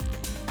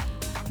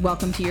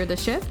Welcome to You're the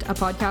Shift, a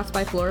podcast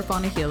by Flora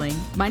Fauna Healing.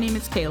 My name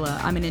is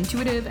Kayla. I'm an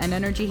intuitive and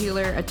energy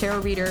healer, a tarot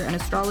reader, an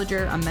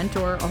astrologer, a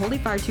mentor, a Holy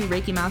Fire 2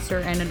 Reiki master,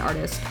 and an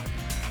artist.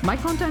 My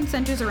content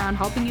centers around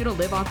helping you to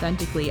live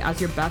authentically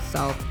as your best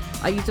self.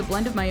 I use a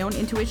blend of my own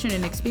intuition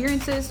and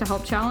experiences to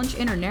help challenge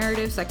inner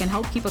narratives that can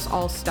help keep us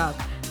all stuck.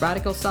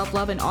 Radical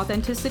self-love and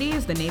authenticity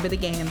is the name of the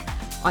game.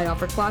 I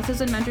offer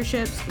classes and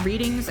mentorships,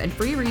 readings, and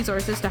free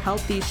resources to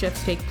help these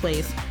shifts take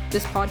place.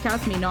 This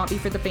podcast may not be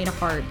for the faint of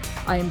heart.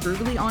 I am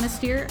brutally honest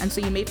here, and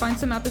so you may find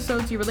some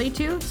episodes you relate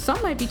to.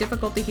 Some might be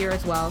difficult to hear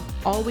as well.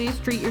 Always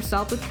treat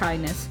yourself with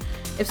kindness.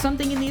 If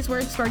something in these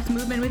words sparks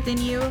movement within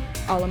you,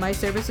 all of my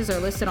services are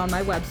listed on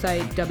my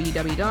website,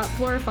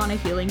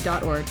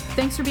 www.florafaunahealing.org.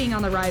 Thanks for being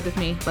on the ride with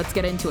me. Let's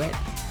get into it.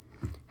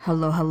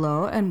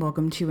 Hello, and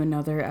welcome to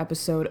another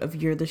episode of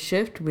You're the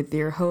Shift with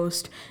your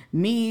host,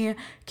 me,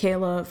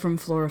 Kayla from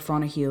Flora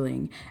Fauna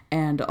Healing,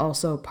 and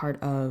also part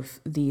of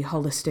the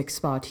holistic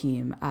spa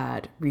team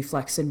at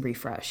Reflex and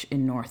Refresh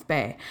in North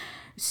Bay.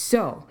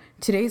 So,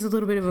 today's a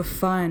little bit of a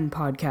fun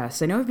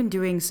podcast. I know I've been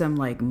doing some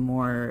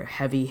more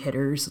heavy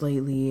hitters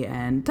lately,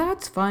 and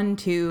that's fun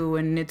too,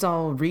 and it's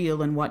all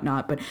real and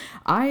whatnot, but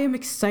I am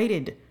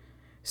excited.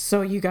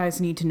 So you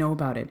guys need to know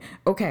about it.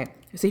 Okay,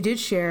 so I did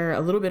share a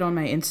little bit on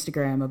my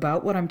Instagram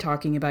about what I'm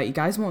talking about. You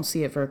guys won't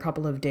see it for a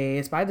couple of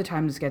days. By the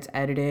time this gets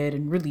edited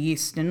and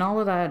released and all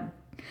of that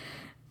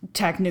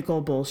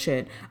technical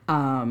bullshit.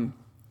 But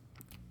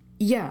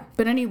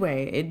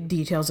anyway,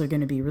 details are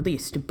going to be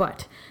released.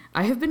 But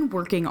I have been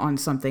working on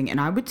something, and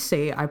I would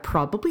say I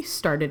probably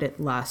started it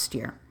last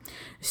year.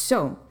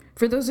 So,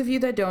 for those of you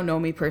that don't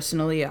know me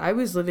personally, I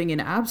was living in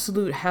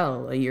absolute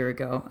hell a year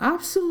ago.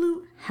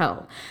 Absolute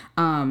hell.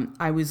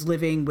 I was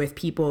living with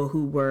people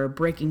who were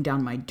breaking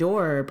down my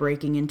door,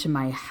 breaking into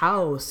my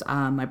house.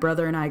 My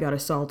brother and I got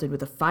assaulted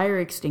with a fire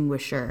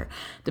extinguisher.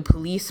 The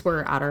police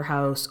were at our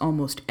house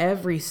almost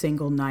every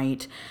single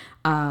night.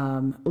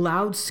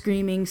 Loud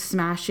screaming,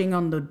 smashing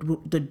on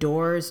the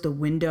doors, the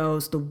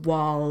windows, the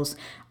walls.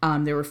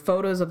 There were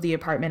photos of the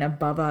apartment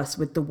above us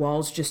with the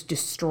walls just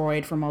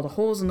destroyed from all the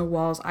holes in the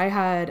walls. I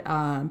had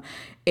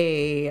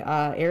a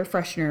air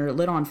freshener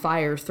lit on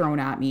fire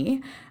thrown at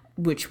me,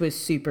 which was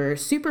super,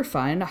 super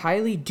fun.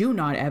 Highly do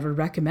not ever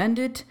recommend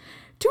it.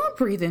 Don't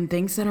breathe in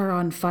things that are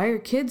on fire,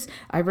 kids.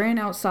 I ran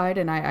outside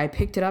and I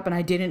picked it up and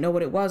I didn't know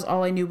what it was.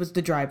 All I knew was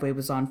the driveway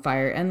was on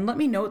fire. And let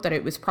me note that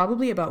it was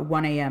probably about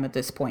 1 a.m. at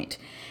this point.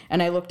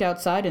 And I looked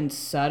outside and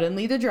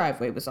suddenly the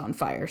driveway was on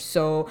fire.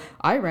 So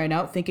I ran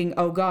out thinking,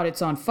 oh God,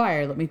 it's on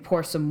fire. Let me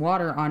pour some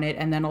water on it.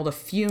 And then all the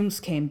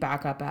fumes came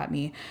back up at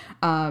me.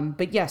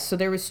 But yes, so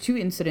there was two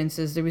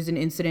incidences. There was an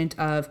incident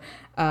of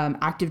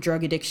active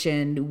drug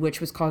addiction, which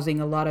was causing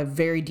a lot of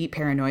very deep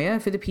paranoia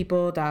for the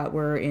people that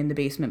were in the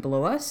basement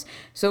below us.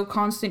 So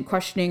constant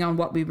questioning on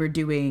what we were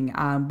doing,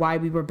 why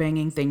we were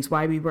banging things,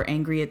 why we were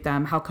angry at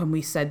them, how come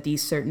we said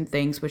these certain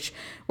things, which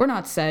were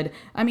not said.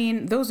 I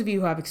mean, those of you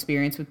who have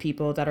experience with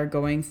people that are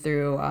going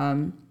through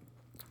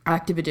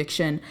active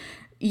addiction,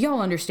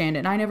 y'all understand it.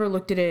 And I never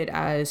looked at it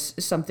as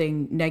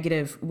something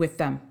negative with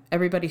them.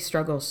 Everybody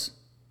struggles.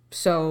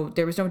 So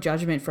there was no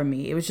judgment from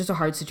me. It was just a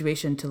hard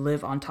situation to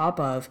live on top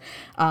of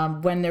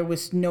when there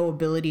was no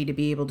ability to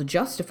be able to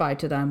justify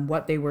to them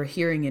what they were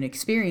hearing and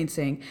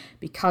experiencing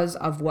because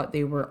of what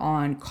they were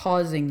on,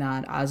 causing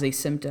that as a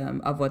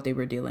symptom of what they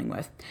were dealing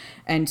with.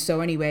 And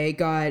so anyway, it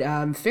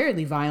got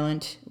fairly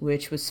violent,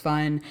 which was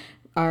fun.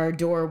 Our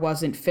door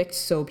wasn't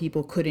fixed, so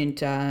people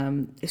couldn't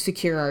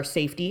secure our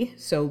safety.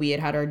 So we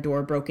had our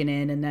door broken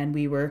in, and then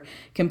we were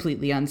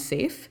completely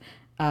unsafe.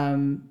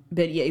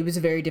 But yeah, it was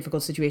a very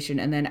difficult situation.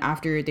 And then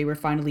after they were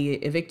finally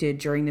evicted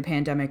during the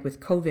pandemic with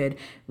COVID,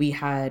 we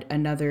had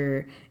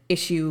another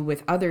issue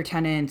with other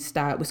tenants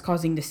that was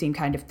causing the same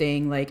kind of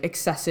thing, like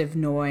excessive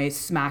noise,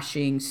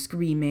 smashing,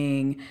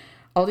 screaming,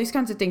 all these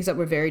kinds of things that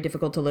were very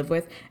difficult to live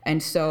with.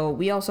 And so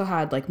we also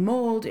had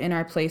mold in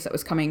our place that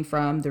was coming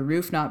from the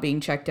roof not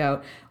being checked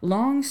out.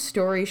 Long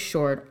story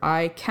short,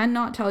 I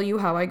cannot tell you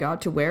how I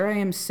got to where I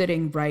am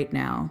sitting right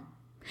now.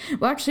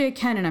 Well, actually I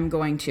can, and I'm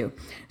going to.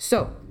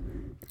 So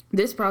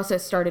this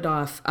process started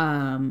off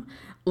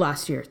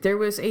last year. There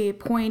was a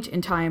point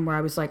in time where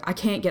I was like, I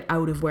can't get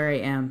out of where I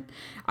am.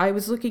 I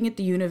was looking at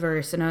the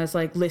universe and I was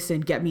like,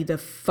 listen, get me the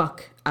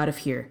fuck out of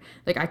here.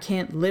 I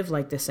can't live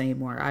like this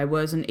anymore. I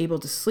wasn't able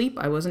to sleep.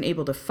 I wasn't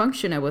able to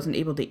function. I wasn't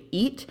able to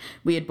eat.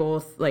 We had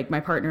both, my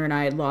partner and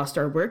I had lost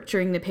our work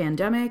during the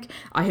pandemic.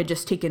 I had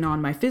just taken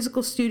on my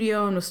physical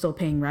studio and was still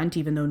paying rent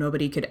even though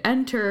nobody could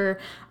enter.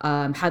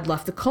 Had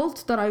left the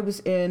cult that I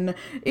was in.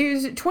 It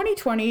was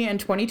 2020 and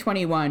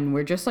 2021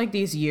 were just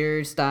these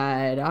years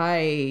that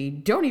I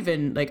don't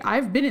even,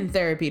 I've been in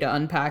therapy to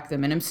unpack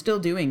them and I'm still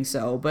doing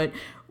so, but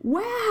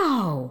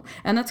wow.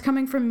 And that's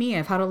coming from me.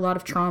 I've had a lot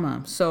of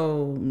trauma.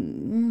 So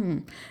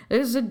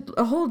there's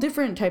a whole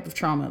different type of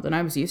trauma than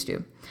I was used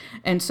to.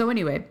 And so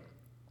anyway,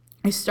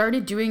 I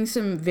started doing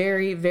some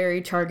very,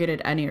 very targeted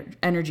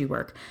energy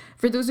work.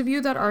 For those of you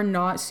that are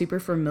not super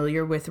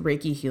familiar with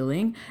Reiki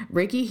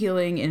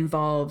healing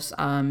involves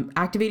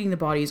activating the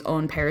body's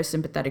own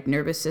parasympathetic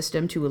nervous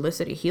system to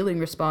elicit a healing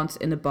response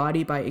in the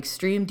body by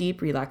extreme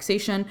deep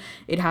relaxation.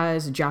 It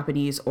has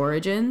Japanese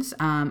origins.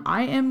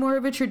 I am more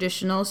of a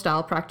traditional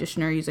style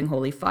practitioner using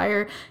holy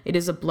fire. It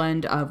is a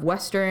blend of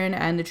Western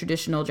and the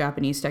traditional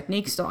Japanese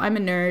techniques. So I'm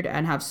a nerd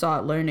and have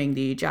sought learning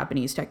the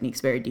Japanese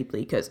techniques very deeply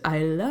because I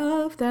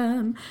love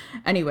them.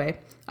 Anyway,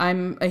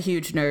 I'm a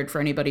huge nerd for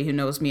anybody who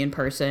knows me in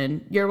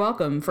person. You're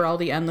welcome for all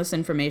the endless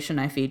information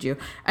I feed you.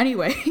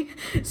 Anyway,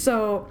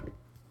 so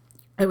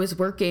I was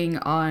working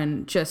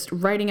on just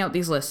writing out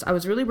these lists. I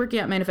was really working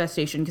at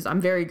manifestation because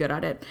I'm very good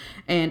at it.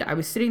 And I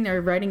was sitting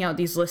there writing out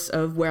these lists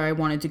of where I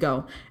wanted to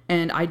go.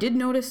 And I did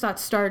notice that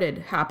started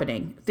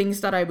happening.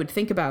 Things that I would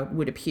think about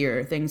would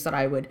appear, things that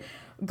I would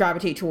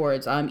gravitate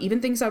towards, even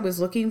things I was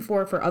looking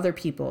for other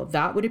people,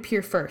 that would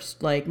appear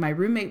first. Like my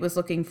roommate was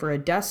looking for a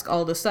desk,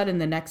 all of a sudden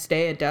the next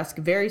day a desk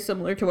very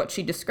similar to what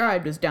she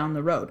described was down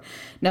the road.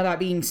 Now that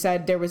being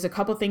said, there was a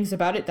couple things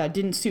about it that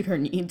didn't suit her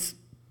needs.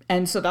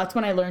 And so that's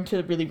when I learned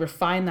to really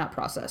refine that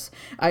process.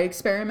 I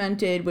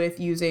experimented with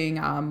using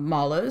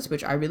malas,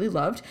 which I really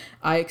loved.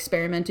 I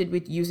experimented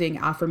with using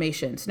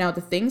affirmations. Now,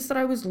 the things that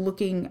I was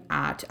looking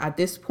at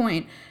this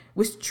point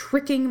was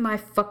tricking my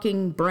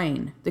fucking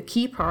brain. The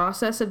key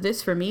process of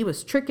this for me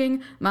was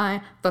tricking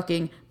my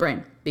fucking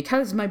brain.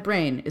 Because my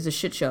brain is a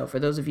shit show, for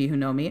those of you who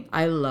know me,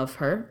 I love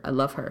her,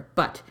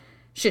 but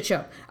shit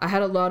show. I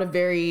had a lot of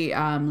very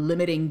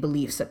limiting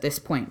beliefs at this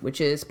point,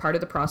 which is part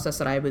of the process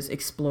that I was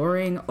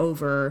exploring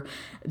over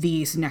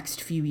these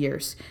next few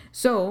years.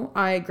 So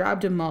I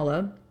grabbed a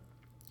mala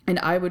and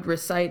I would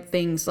recite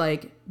things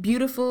like,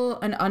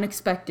 beautiful and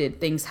unexpected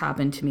things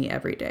happen to me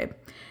every day.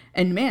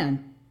 And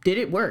man, did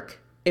it work.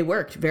 It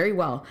worked very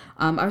well.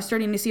 I was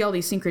starting to see all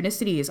these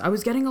synchronicities. I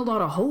was getting a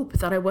lot of hope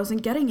that I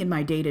wasn't getting in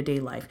my day-to-day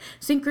life.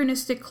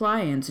 Synchronistic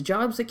clients,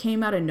 jobs that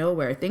came out of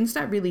nowhere, things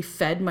that really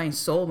fed my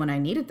soul when I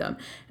needed them.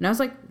 And I was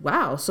like,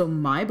 wow, so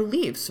my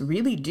beliefs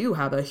really do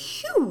have a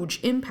huge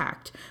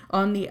impact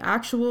on the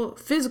actual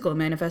physical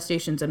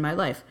manifestations in my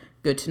life.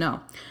 Good to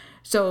know.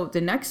 So the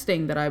next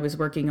thing that I was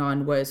working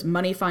on was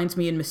money finds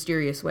me in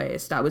mysterious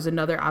ways. That was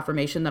another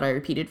affirmation that I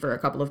repeated for a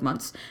couple of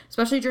months,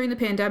 especially during the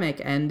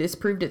pandemic, and this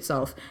proved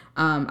itself.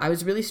 I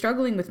was really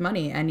struggling with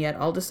money, and yet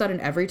all of a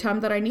sudden, every time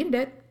that I needed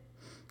it,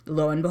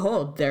 lo and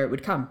behold, there it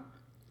would come.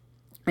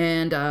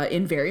 And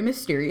in very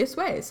mysterious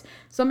ways.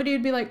 Somebody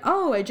would be like,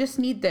 oh, I just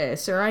need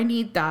this, or I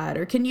need that,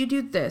 or can you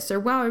do this? Or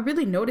wow, I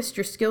really noticed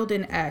you're skilled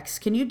in X.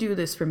 Can you do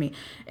this for me?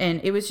 And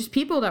it was just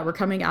people that were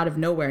coming out of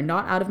nowhere,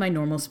 not out of my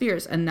normal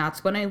spheres. And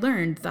that's when I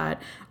learned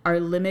that our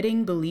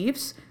limiting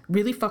beliefs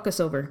really fuck us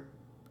over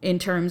in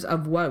terms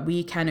of what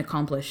we can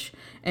accomplish.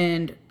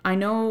 And I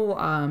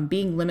know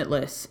being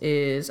limitless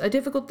is a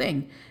difficult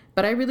thing,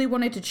 but I really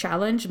wanted to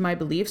challenge my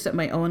beliefs at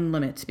my own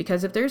limits,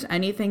 because if there's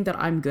anything that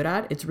I'm good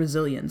at, it's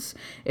resilience.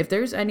 If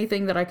there's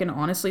anything that I can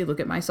honestly look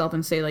at myself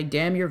and say like,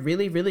 damn, you're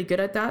really, really good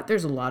at that.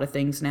 There's a lot of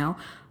things now.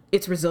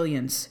 It's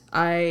resilience.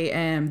 I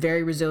am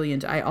very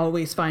resilient. I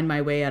always find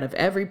my way out of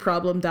every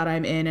problem that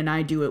I'm in, and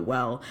I do it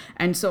well.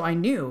 And so I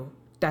knew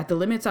that the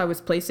limits I was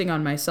placing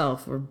on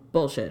myself were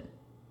bullshit.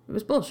 It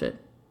was bullshit.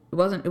 It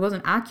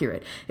wasn't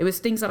accurate. It was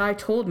things that I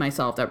told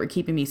myself that were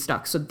keeping me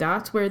stuck. So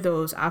that's where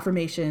those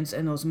affirmations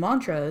and those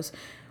mantras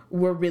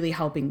were really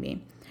helping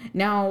me.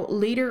 Now,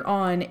 later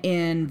on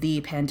in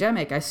the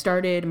pandemic, I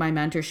started my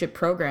mentorship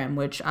program,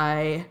 which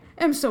I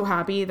am so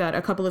happy that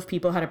a couple of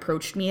people had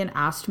approached me and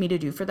asked me to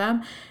do for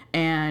them.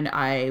 And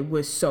I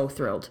was so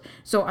thrilled.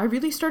 So I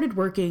really started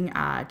working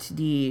at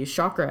the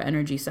chakra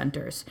energy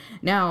centers.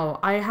 Now,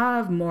 I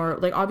have more,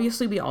 like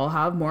obviously we all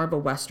have more of a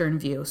Western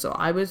view. So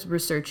I was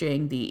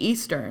researching the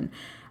Eastern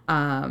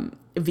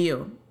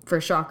view for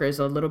chakras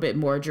a little bit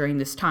more during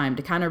this time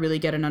to kind of really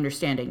get an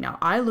understanding. Now,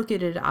 I look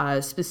at it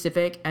as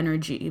specific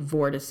energy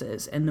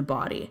vortices in the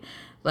body,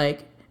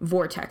 like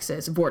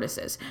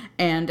vortices.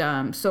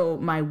 And so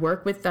my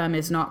work with them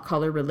is not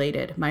color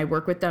related. My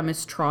work with them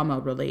is trauma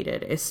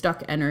related, is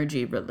stuck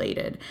energy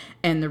related.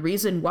 And the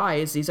reason why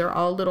is these are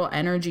all little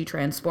energy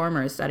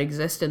transformers that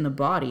exist in the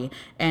body,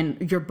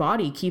 and your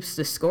body keeps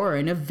the score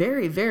in a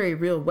very, very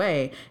real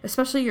way,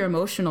 especially your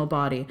emotional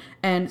body.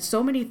 And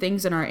so many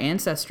things in our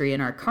ancestry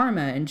and our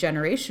karma and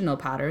generational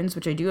patterns,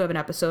 which I do have an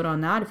episode on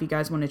that if you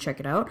guys want to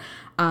check it out,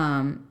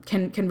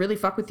 can really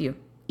fuck with you,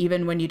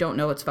 even when you don't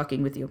know it's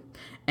fucking with you.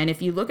 And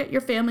if you look at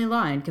your family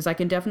line, because I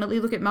can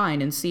definitely look at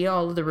mine and see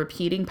all of the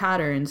repeating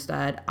patterns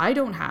that I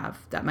don't have,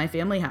 that my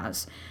family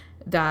has,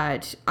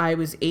 that I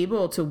was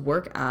able to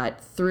work at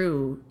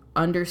through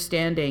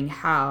understanding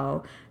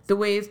how the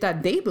ways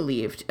that they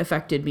believed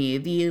affected me,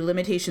 the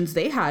limitations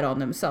they had on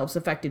themselves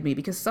affected me.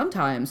 Because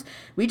sometimes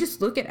we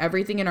just look at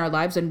everything in our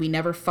lives and we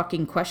never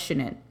fucking question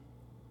it.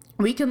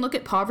 We can look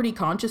at poverty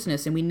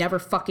consciousness and we never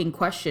fucking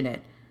question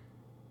it.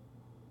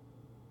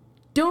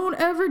 Don't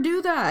ever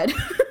do that.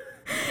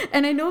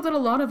 And I know that a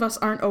lot of us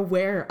aren't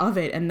aware of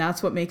it, and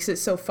that's what makes it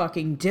so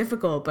fucking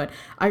difficult. But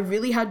I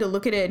really had to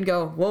look at it and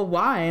go, well,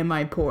 why am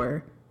I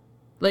poor?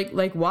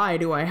 Like, why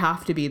do I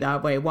have to be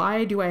that way?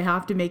 Why do I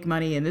have to make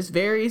money in this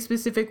very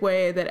specific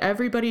way that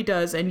everybody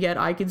does, and yet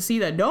I can see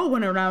that no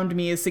one around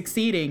me is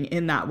succeeding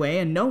in that way,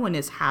 and no one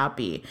is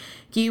happy.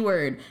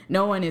 Keyword,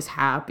 no one is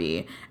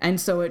happy. And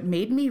so it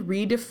made me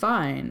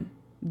redefine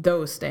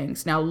those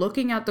things. Now,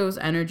 looking at those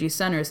energy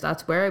centers,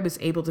 that's where I was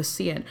able to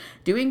see it.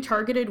 Doing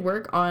targeted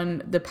work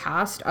on the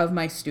past of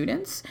my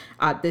students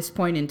at this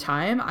point in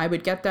time, I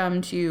would get them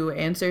to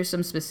answer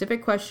some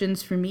specific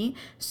questions for me,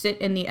 sit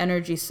in the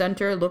energy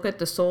center, look at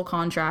the soul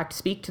contract,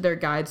 speak to their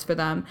guides for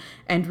them,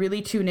 and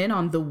really tune in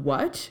on the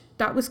what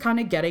that was kind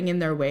of getting in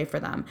their way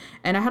for them.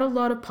 And I had a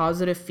lot of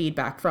positive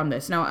feedback from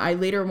this. Now, I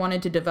later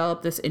wanted to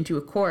develop this into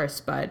a course,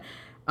 but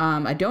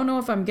I don't know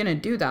if I'm going to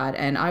do that,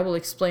 and I will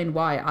explain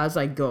why as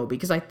I go,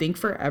 because I think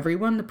for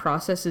everyone, the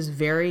process is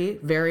very,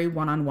 very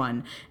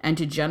one-on-one, and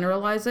to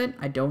generalize it,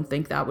 I don't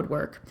think that would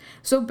work.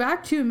 So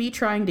back to me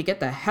trying to get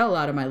the hell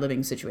out of my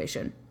living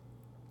situation.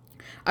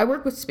 I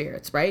work with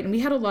spirits, right? And we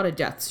had a lot of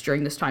deaths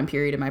during this time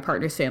period in my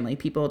partner's family,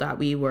 people that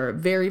we were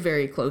very,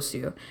 very close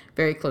to,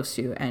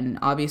 and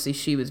obviously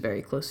she was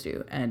very close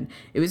to, and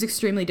it was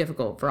extremely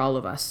difficult for all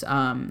of us.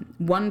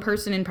 One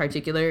person in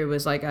particular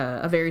was like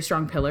a very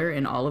strong pillar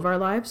in all of our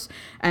lives,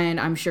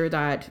 and I'm sure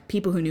that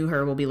people who knew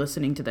her will be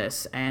listening to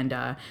this, and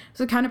it's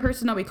the kind of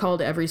person that we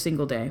called every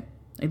single day.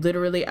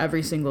 Literally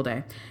every single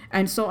day.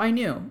 And so I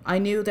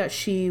knew that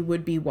she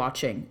would be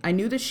watching. I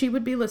knew that she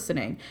would be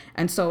listening.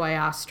 And so I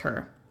asked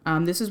her.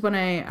 This is when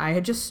I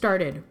had just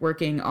started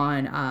working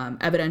on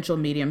evidential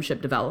mediumship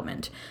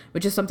development,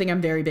 which is something I'm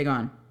very big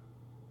on.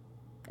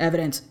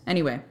 Evidence.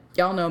 Anyway,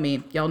 y'all know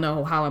me. Y'all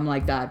know how I'm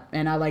like that.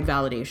 And I like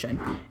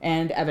validation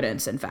and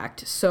evidence, in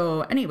fact.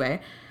 So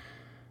anyway,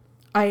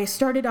 I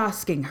started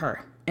asking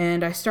her,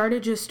 and I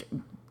started just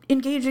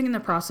engaging in the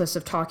process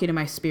of talking to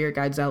my spirit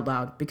guides out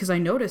loud, because I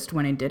noticed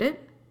when I did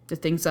it, the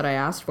things that I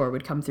asked for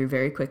would come through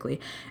very quickly.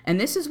 And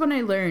this is when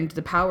I learned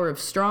the power of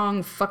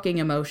strong fucking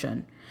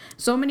emotion.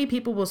 So many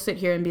people will sit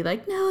here and be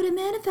like, no, to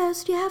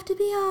manifest, you have to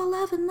be all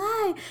love and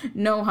light.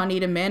 No, honey,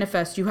 to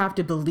manifest, you have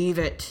to believe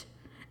it.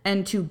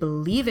 And to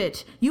believe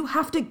it, you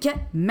have to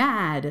get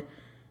mad.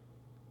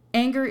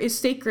 Anger is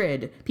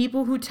sacred.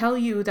 People who tell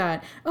you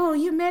that, oh,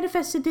 you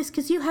manifested this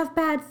because you have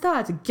bad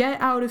thoughts,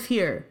 get out of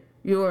here.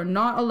 You are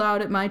not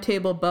allowed at my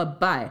table,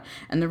 bye-bye.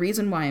 And the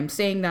reason why I'm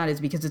saying that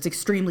is because it's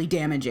extremely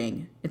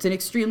damaging. It's an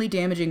extremely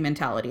damaging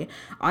mentality.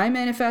 I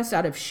manifest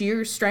out of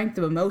sheer strength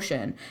of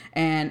emotion,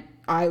 and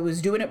I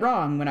was doing it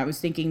wrong when I was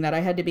thinking that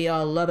I had to be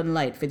all love and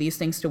light for these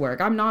things to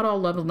work. I'm not all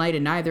love and light,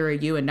 and neither are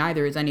you, and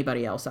neither is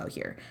anybody else out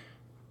here.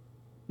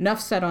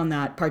 Enough said on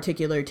that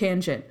particular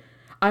tangent.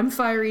 I'm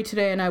fiery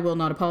today, and I will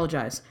not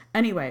apologize.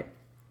 Anyway,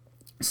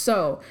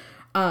 so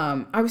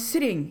I was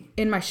sitting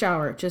in my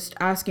shower just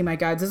asking my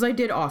guides, as I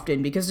did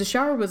often, because the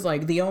shower was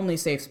like the only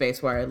safe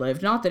space where I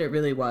lived. Not that it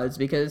really was,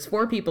 because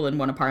 4 people in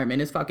one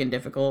apartment is fucking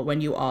difficult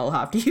when you all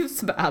have to use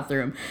the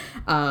bathroom.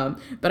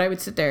 But I would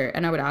sit there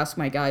and I would ask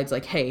my guides,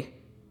 like, hey,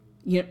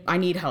 I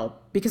need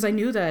help. Because I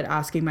knew that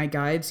asking my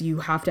guides, you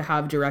have to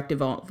have direct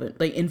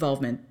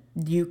involvement.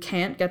 You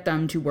can't get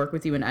them to work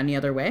with you in any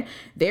other way.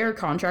 They are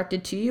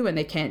contracted to you and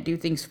they can't do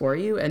things for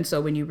you. And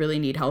so when you really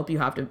need help, you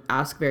have to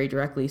ask very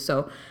directly.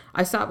 So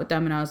I sat with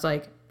them and I was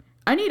like,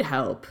 I need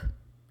help.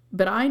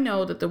 But I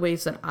know that the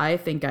ways that I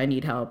think I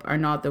need help are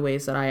not the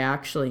ways that I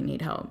actually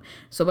need help.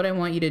 So what I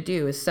want you to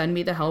do is send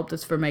me the help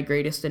that's for my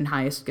greatest and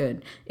highest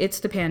good. It's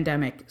the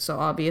pandemic, so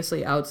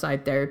obviously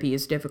outside therapy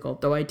is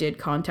difficult. Though I did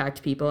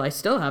contact people, I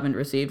still haven't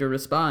received a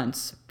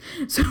response.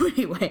 So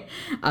anyway,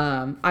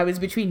 I was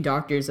between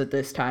doctors at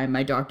this time.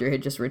 My doctor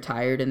had just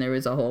retired and there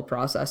was a whole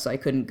process, so I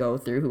couldn't go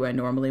through who I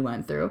normally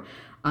went through.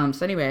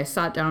 So anyway, I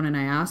sat down and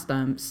I asked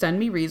them, send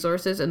me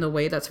resources in the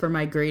way that's for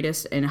my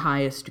greatest and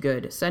highest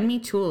good. Send me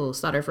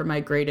tools that are for my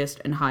greatest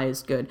and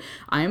highest good.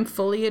 I am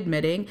fully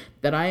admitting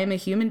that I am a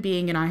human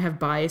being and I have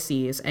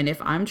biases. And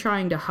if I'm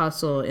trying to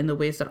hustle in the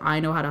ways that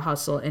I know how to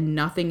hustle and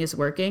nothing is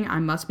working, I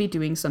must be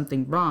doing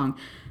something wrong.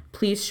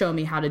 Please show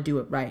me how to do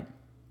it right.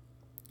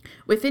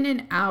 Within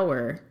an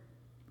hour,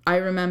 I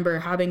remember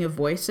having a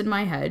voice in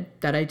my head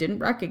that I didn't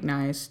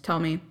recognize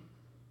tell me,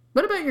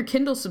 what about your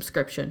Kindle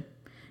subscription?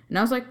 And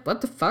I was like,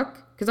 what the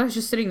fuck? Because I was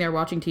just sitting there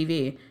watching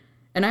TV.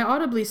 And I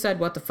audibly said,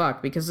 what the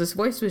fuck? Because this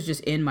voice was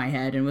just in my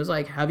head and was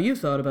like, have you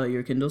thought about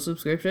your Kindle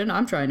subscription?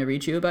 I'm trying to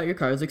reach you about your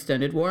car's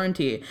extended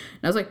warranty. And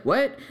I was like,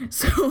 what?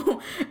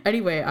 So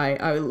anyway,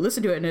 I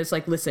listened to it and it's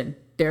like, listen,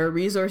 there are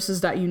resources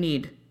that you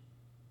need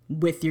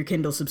with your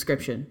Kindle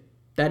subscription.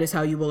 That is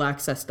how you will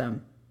access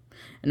them.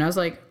 And I was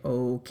like,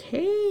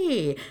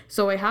 okay.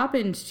 So I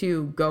happened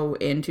to go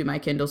into my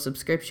Kindle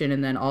subscription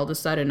and then all of a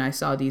sudden I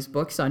saw these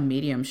books on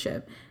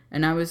mediumship.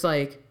 And I was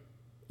like,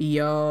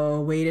 yo,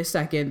 wait a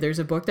second. There's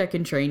a book that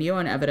can train you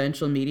on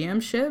evidential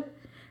mediumship.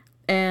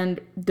 And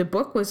the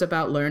book was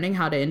about learning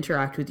how to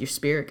interact with your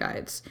spirit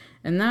guides.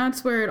 And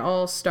that's where it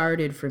all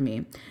started for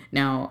me.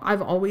 Now,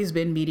 I've always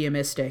been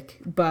mediumistic,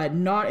 but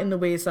not in the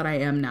ways that I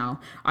am now.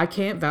 I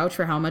can't vouch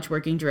for how much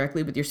working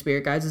directly with your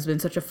spirit guides has been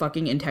such a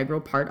fucking integral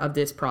part of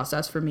this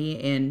process for me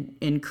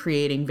in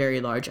creating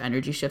very large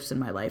energy shifts in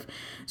my life.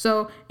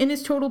 So, in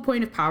this total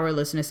point of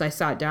powerlessness, I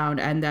sat down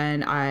and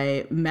then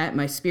I met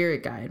my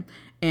spirit guide.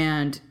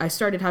 And I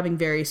started having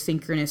very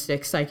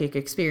synchronistic psychic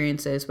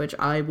experiences, which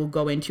I will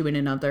go into in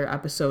another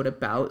episode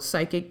about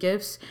psychic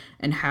gifts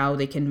and how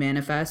they can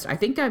manifest. I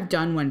think I've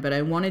done one, but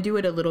I want to do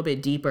it a little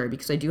bit deeper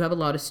because I do have a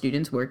lot of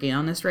students working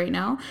on this right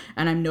now.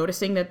 And I'm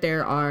noticing that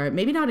there are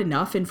maybe not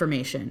enough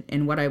information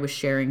in what I was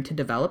sharing to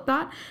develop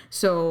that.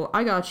 So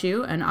I got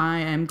you, and I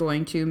am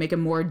going to make a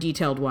more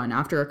detailed one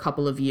after a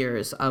couple of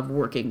years of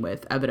working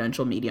with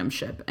evidential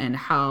mediumship and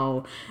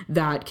how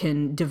that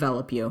can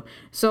develop you.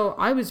 So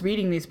I was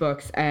reading these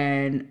books,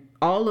 and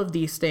all of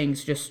these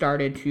things just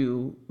started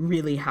to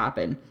really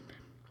happen.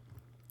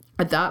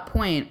 At that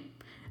point,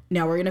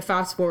 now we're going to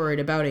fast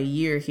forward about a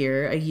year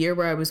here, a year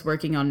where I was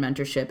working on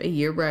mentorship, a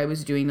year where I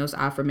was doing those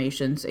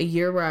affirmations, a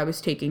year where I was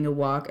taking a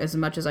walk as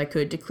much as I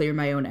could to clear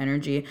my own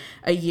energy,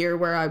 a year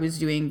where I was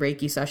doing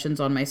Reiki sessions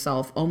on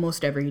myself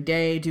almost every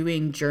day,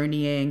 doing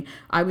journeying.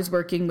 I was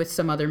working with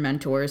some other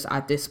mentors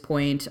at this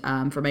point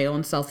for my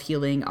own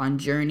self-healing on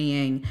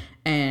journeying,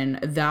 and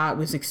that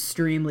was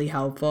extremely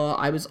helpful.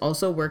 I was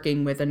also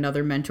working with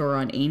another mentor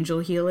on angel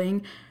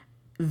healing,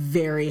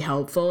 very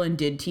helpful, and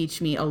did teach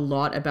me a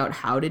lot about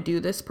how to do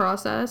this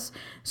process.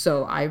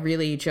 So I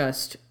really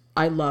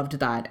I loved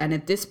that. And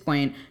at this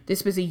point,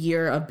 this was a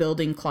year of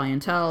building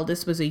clientele.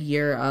 This was a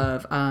year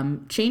of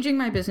changing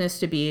my business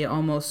to be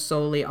almost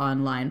solely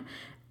online.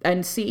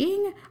 And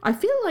I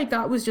feel like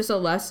that was just a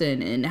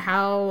lesson in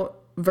how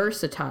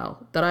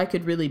versatile that I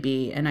could really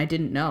be. And I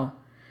didn't know.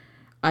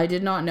 I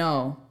did not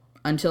know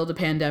until the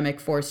pandemic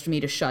forced me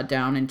to shut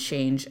down and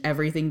change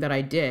everything that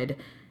I did,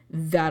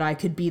 that I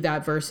could be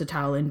that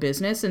versatile in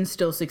business and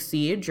still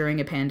succeed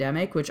during a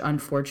pandemic, which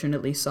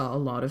unfortunately saw a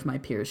lot of my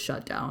peers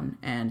shut down.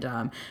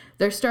 And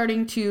they're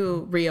starting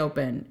to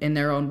reopen in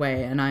their own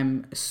way. And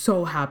I'm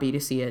so happy to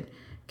see it,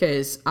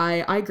 because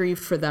I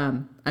grieved for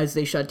them as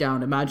they shut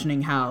down,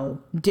 imagining how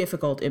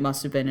difficult it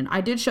must have been. And I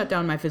did shut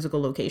down my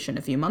physical location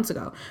a few months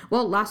ago.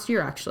 Well, last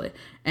year, actually.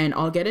 And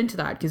I'll get into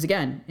that because,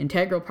 again,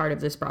 integral part of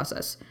this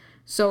process.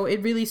 So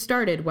it really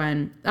started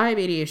when I have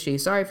ADHD.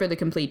 Sorry for the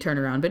complete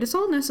turnaround, but it's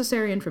all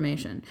necessary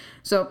information.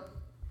 So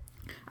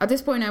at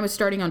this point, I was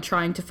starting on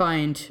trying to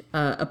find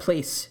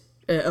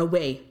a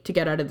way to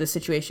get out of this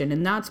situation.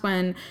 And that's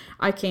when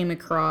I came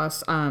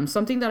across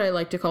something that I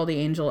like to call the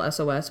Angel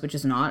SOS, which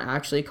is not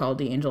actually called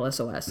the Angel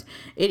SOS.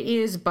 It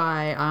is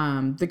by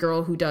the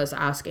girl who does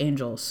Ask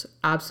Angels.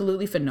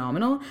 Absolutely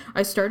phenomenal.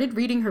 I started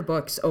reading her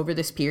books over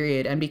this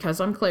period, and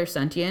because I'm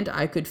clairsentient,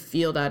 I could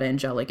feel that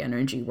angelic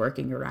energy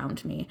working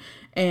around me.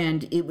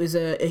 And it was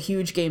a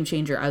huge game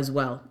changer as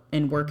well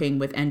in working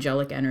with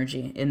angelic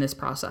energy in this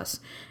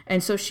process.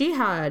 And so she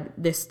had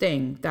this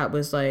thing that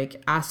was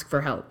like, ask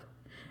for help.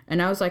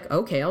 And I was like,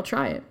 okay, I'll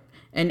try it.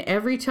 And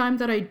every time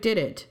that I did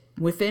it,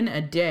 within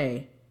a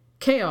day,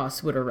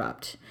 chaos would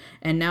erupt.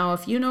 And now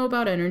if you know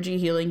about energy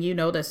healing, you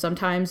know that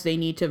sometimes they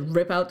need to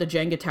rip out the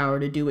Jenga tower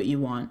to do what you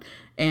want.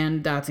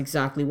 And that's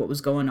exactly what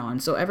was going on.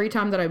 So every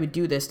time that I would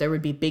do this, there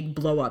would be big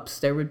blow-ups.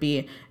 There would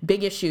be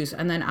big issues.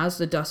 And then as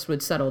the dust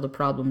would settle, the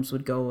problems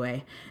would go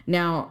away.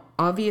 Now,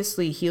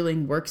 obviously,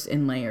 healing works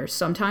in layers.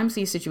 Sometimes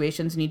these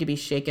situations need to be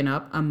shaken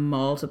up a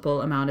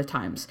multiple amount of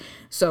times.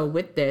 So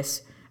with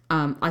this,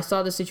 I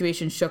saw the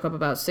situation shook up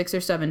about 6 or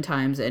 7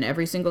 times, and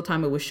every single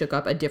time it was shook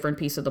up, a different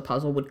piece of the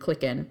puzzle would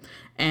click in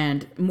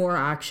and more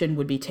action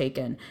would be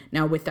taken.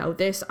 Now, without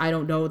this, I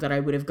don't know that I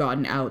would have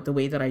gotten out the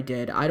way that I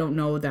did. I don't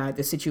know that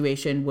the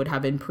situation would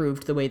have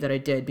improved the way that I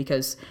did,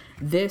 because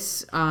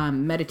this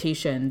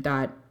meditation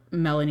that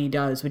Melanie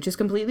does, which is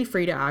completely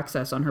free to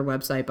access on her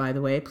website, by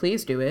the way,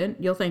 please do it.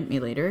 You'll thank me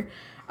later.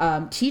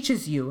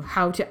 Teaches you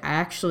how to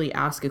actually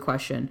ask a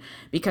question,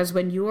 because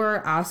when you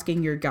are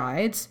asking your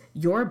guides,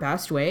 your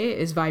best way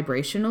is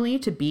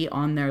vibrationally to be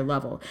on their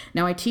level.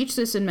 Now, I teach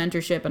this in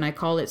mentorship and I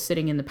call it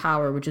sitting in the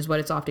power, which is what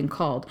it's often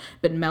called.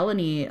 But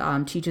Melanie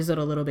teaches it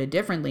a little bit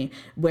differently,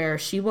 where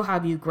she will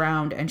have you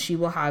ground and she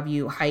will have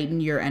you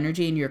heighten your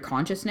energy and your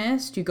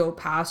consciousness to go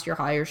past your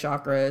higher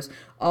chakras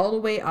all the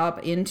way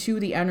up into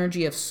the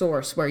energy of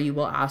source, where you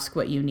will ask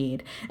what you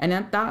need. And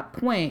at that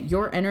point,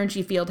 your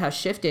energy field has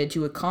shifted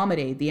to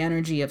accommodate the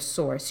energy of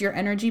source. Your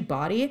energy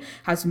body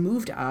has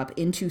moved up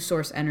into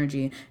source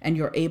energy, and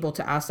you're able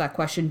to ask that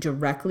question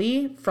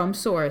directly from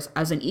source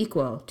as an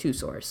equal to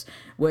source,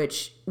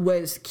 which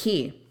was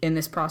key in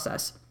this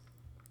process.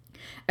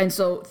 And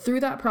so through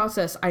that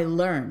process, I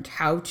learned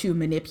how to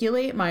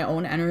manipulate my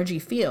own energy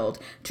field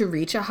to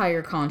reach a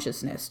higher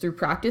consciousness through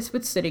practice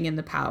with sitting in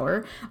the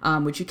power,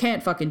 which you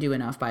can't fucking do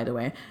enough, by the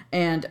way,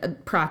 and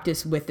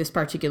practice with this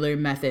particular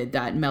method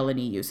that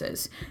Melanie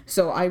uses.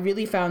 So I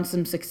really found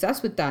some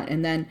success with that.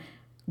 And then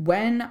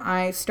when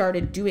I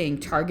started doing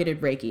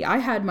targeted Reiki, I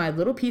had my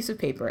little piece of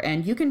paper,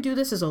 and you can do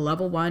this as a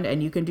level 1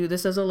 and you can do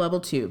this as a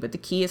level 2, but the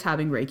key is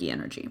having Reiki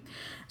energy.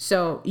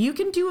 So you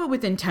can do it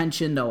with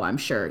intention though, I'm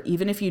sure.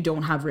 Even if you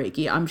don't have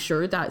Reiki, I'm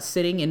sure that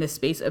sitting in a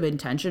space of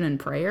intention and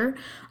prayer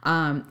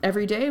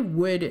every day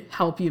would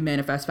help you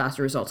manifest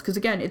faster results. Because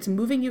again, it's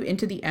moving you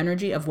into the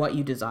energy of what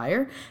you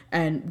desire,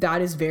 and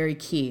that is very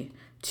key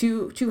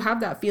to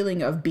have that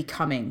feeling of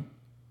becoming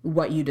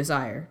what you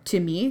desire. To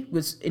me,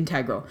 was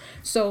integral.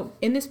 So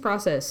in this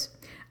process,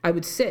 I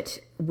would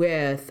sit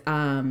with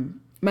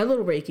my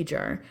little Reiki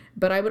jar,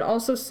 but I would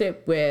also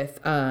sit with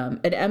an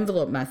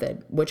envelope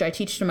method, which I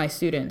teach to my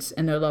students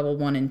in their level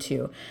 1 and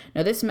 2.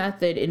 Now, this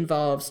method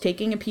involves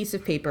taking a piece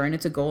of paper, and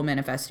it's a goal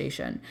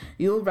manifestation.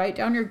 You'll write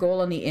down your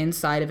goal on the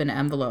inside of an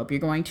envelope. You're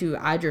going to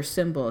add your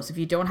symbols. If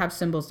you don't have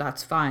symbols,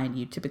 that's fine.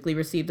 You typically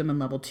receive them in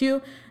level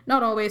 2.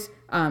 Not always.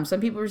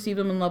 Some people receive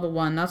them in level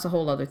 1. That's a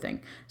whole other thing.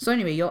 So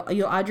anyway,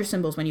 you'll add your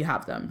symbols when you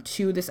have them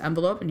to this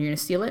envelope, and you're going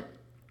to seal it.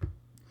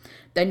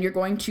 Then you're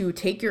going to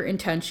take your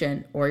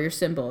intention or your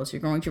symbols.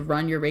 You're going to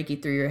run your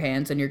Reiki through your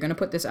hands, and you're going to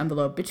put this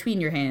envelope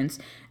between your hands.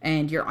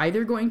 And you're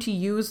either going to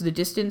use the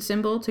distance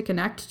symbol to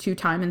connect to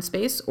time and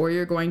space, or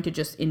you're going to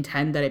just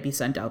intend that it be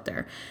sent out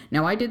there.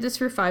 Now, I did this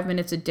for 5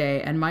 minutes a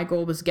day, and my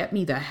goal was get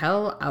me the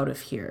hell out of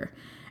here.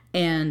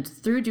 And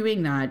through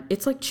doing that,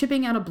 it's like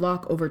chipping out a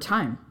block over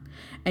time.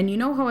 And you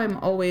know how I'm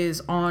always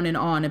on and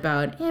on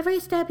about every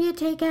step you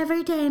take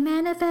every day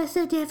manifests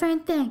a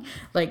different thing.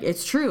 Like,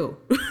 it's true.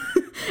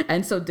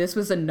 And so this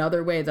was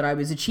another way that I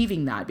was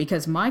achieving that,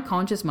 because my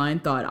conscious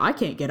mind thought, I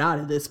can't get out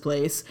of this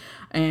place.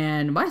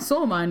 And my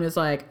soul mind was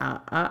like,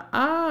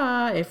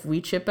 if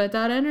we chip at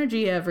that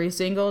energy every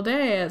single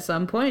day, at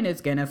some point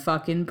it's gonna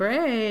fucking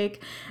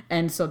break.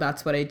 And so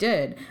that's what I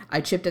did.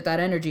 I chipped at that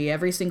energy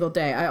every single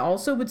day. I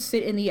also would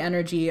sit in the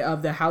energy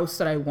of the house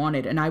that I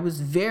wanted. And I was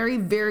very,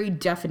 very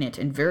definite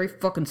and very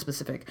fucking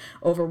specific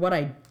over what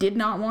I did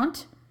not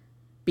want.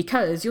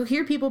 Because you'll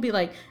hear people be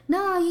like,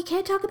 no, you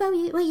can't talk about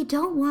what you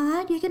don't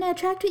want. You're going to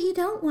attract what you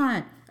don't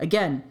want.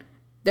 Again,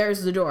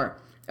 there's the door.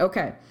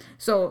 Okay,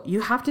 so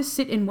you have to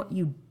sit in what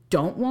you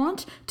don't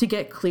want to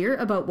get clear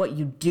about what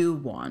you do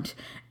want.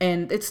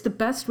 And it's the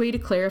best way to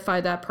clarify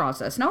that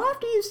process. Now,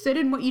 after you sit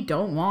in what you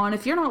don't want,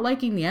 if you're not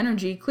liking the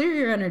energy, clear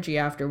your energy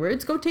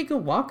afterwards. Go take a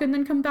walk and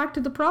then come back to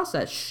the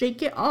process.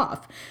 Shake it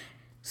off.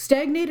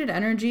 Stagnated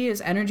energy is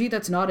energy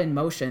that's not in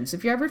motion. So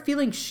if you're ever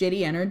feeling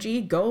shitty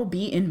energy, go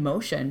be in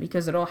motion,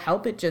 because it'll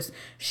help it just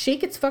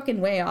shake its fucking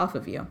way off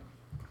of you.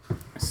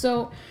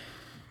 So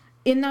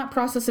in that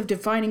process of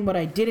defining what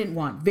I didn't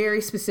want, very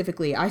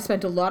specifically, I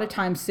spent a lot of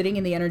time sitting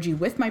in the energy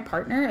with my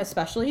partner,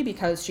 especially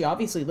because she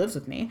obviously lives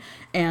with me,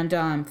 and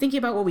thinking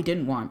about what we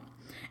didn't want.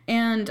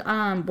 And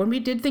when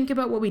we did think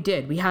about what we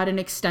did, we had an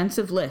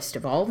extensive list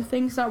of all the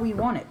things that we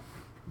wanted.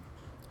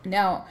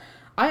 Now,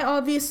 I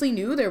obviously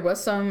knew there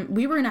was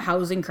we were in a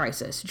housing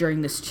crisis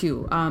during this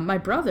too. My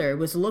brother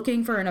was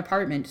looking for an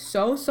apartment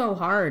so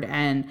hard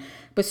and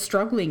was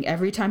struggling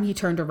every time he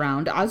turned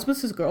around, as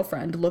was his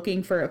girlfriend,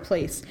 looking for a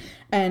place.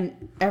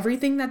 And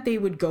everything that they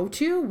would go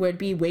to would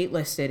be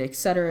waitlisted, et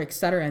cetera, et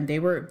cetera. And they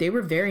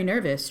were very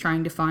nervous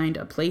trying to find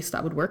a place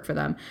that would work for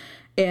them.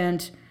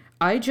 And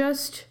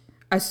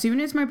as soon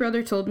as my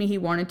brother told me he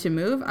wanted to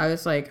move, I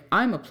was like,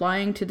 I'm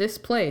applying to this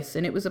place.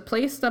 And it was a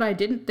place that I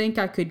didn't think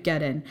I could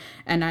get in.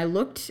 And I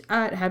looked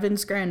at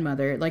Heaven's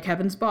grandmother, like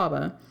Heaven's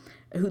Baba,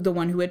 the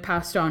one who had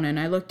passed on. And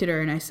I looked at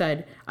her and I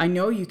said, I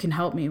know you can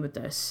help me with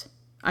this.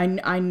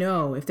 I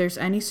know if there's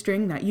any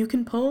string that you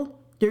can pull,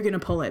 you're going to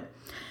pull it.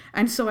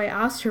 And so I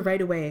asked her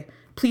right away,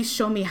 please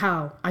show me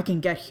how I can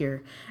get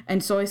here.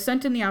 And so I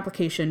sent in the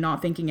application, not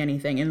thinking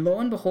anything. And lo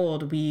and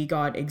behold, we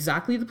got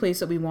exactly the place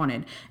that we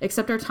wanted,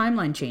 except our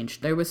timeline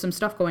changed. There was some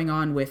stuff going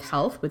on with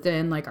health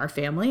within like our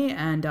family,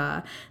 and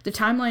the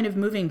timeline of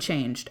moving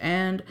changed.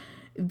 And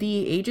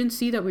the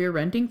agency that we were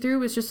renting through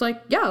was just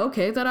like, yeah,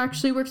 okay, that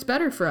actually works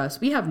better for us.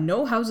 We have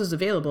no houses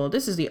available.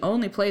 This is the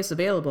only place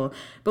available,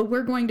 but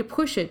we're going to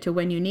push it to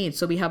when you need,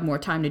 so we have more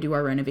time to do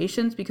our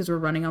renovations because we're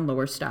running on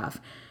lower staff.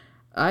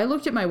 I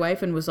looked at my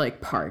wife and was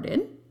like,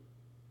 pardon?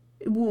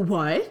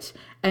 What?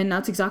 And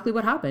that's exactly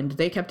what happened.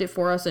 They kept it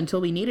for us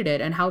until we needed it.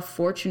 And how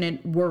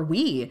fortunate were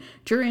we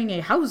during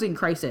a housing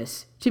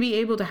crisis to be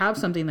able to have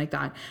something like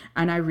that?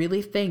 And I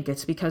really think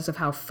it's because of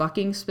how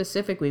fucking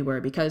specific we were.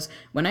 Because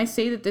when I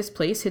say that this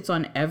place hits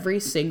on every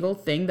single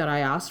thing that I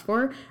asked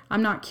for,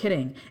 I'm not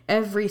kidding.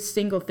 Every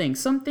single thing.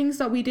 Some things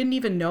that we didn't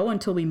even know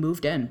until we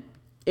moved in.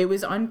 It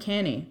was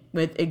uncanny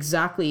with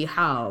exactly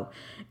how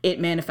it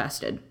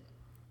manifested.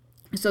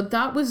 So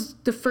that was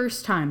the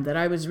first time that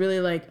I was really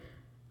like,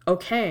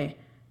 okay,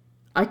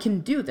 I can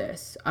do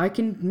this. I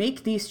can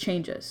make these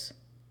changes.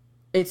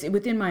 It's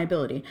within my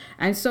ability.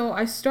 And so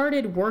I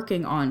started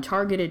working on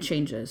targeted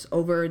changes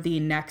over the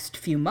next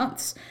few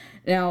months.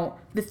 Now,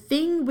 the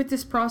thing with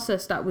this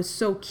process that was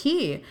so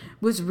key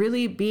was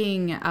really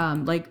being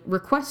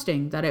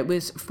requesting that it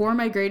was for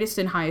my greatest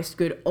and highest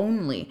good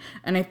only.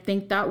 And I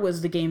think that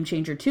was the game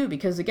changer too,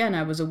 because again,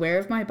 I was aware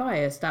of my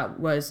bias that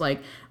was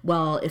like,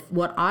 well, if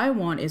what I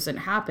want isn't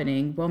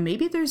happening, well,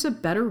 maybe there's a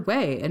better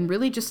way, and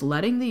really just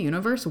letting the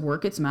universe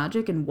work its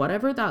magic and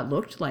whatever that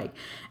looked like.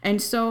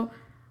 And so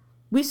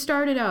we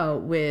started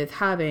out with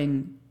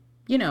having,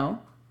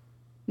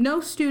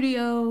 no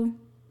studio,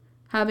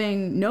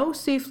 having no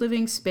safe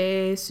living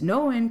space,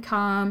 no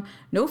income,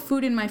 no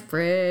food in my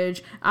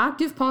fridge,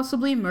 active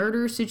possibly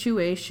murder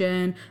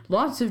situation,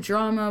 lots of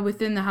drama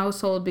within the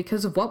household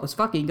because of what was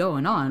fucking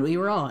going on. We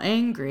were all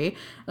angry,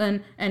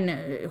 and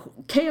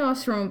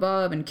chaos from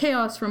above and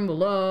chaos from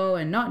below,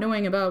 and not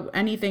knowing about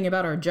anything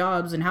about our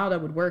jobs and how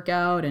that would work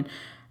out.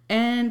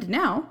 And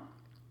now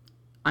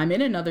I'm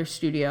in another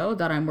studio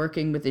that I'm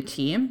working with a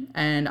team,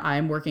 and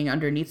I'm working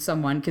underneath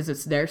someone because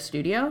it's their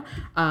studio,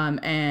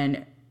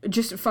 and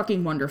just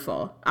fucking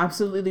wonderful.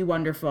 Absolutely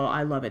wonderful.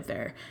 I love it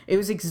there. It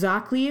was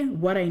exactly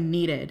what I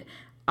needed.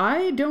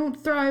 I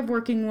don't thrive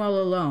working well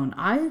alone.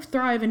 I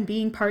thrive in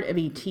being part of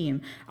a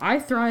team. I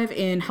thrive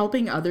in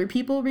helping other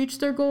people reach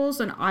their goals,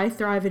 and I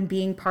thrive in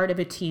being part of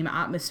a team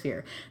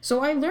atmosphere.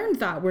 So I learned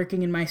that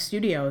working in my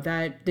studio,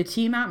 that the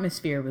team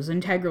atmosphere was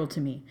integral to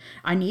me.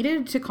 I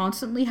needed to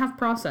constantly have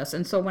process,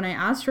 and so when I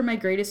asked for my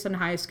greatest and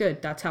highest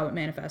good, that's how it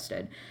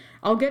manifested.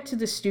 I'll get to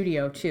the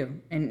studio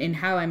too, and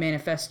how I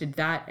manifested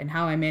that, and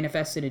how I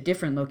manifested a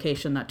different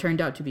location that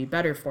turned out to be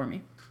better for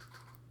me.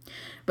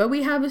 But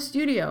we have a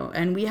studio,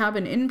 and we have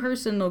an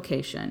in-person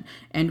location,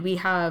 and we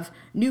have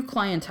new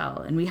clientele,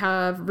 and we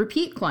have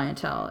repeat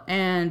clientele,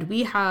 and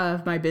we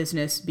have my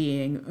business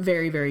being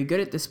very, very good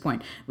at this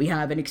point. We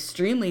have an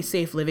extremely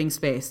safe living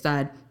space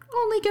that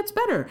only gets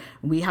better.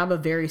 We have a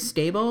very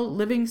stable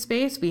living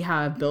space. We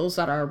have bills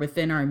that are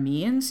within our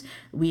means.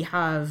 We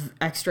have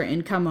extra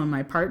income on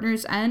my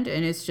partner's end,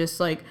 and it's just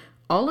like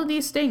all of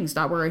these things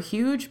that were a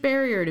huge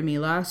barrier to me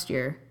last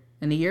year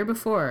and the year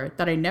before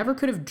that I never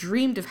could have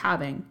dreamed of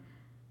having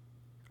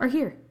are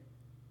here.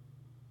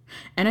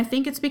 And I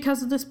think it's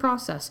because of this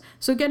process.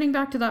 So getting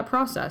back to that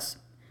process,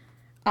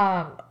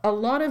 a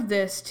lot of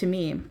this to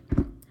me,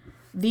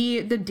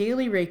 the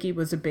daily Reiki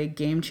was a big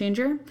game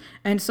changer.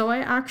 And so I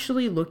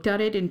actually looked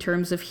at it in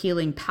terms of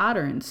healing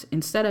patterns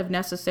instead of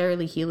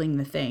necessarily healing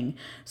the thing.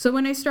 So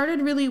when I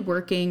started really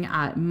working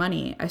at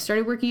money, I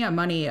started working at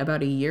money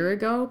about a year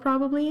ago,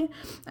 probably.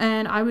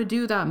 And I would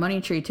do that money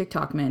tree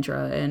TikTok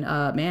mantra, and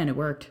man, it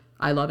worked.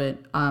 I love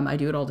it. I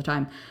do it all the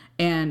time.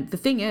 And the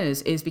thing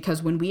is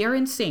because when we are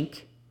in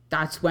sync,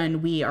 that's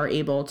when we are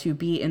able to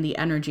be in the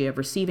energy of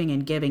receiving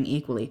and giving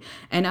equally.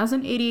 And as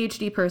an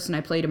ADHD person,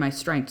 I play to my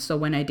strengths. So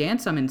when I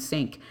dance, I'm in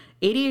sync.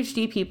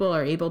 ADHD people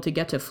are able to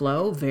get to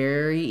flow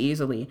very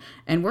easily.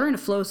 And we're in a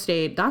flow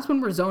state. That's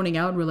when we're zoning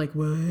out. We're like,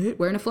 what?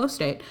 We're in a flow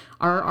state.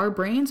 Our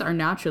brains are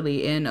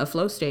naturally in a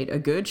flow state a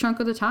good chunk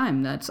of the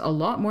time. That's a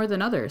lot more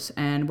than others.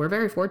 And we're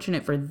very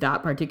fortunate for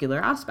that particular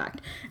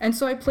aspect. And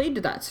so I played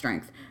to that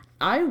strength.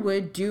 I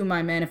would do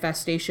my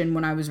manifestation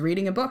when I was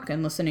reading a book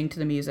and listening to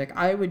the music.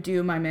 I would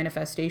do my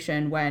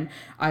manifestation when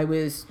I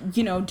was,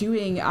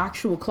 doing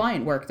actual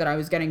client work that I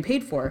was getting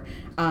paid for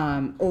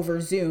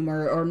over Zoom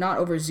or not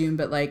over Zoom,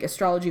 but like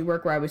astrology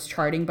work where I was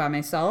charting by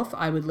myself.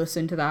 I would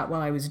listen to that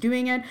while I was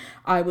doing it.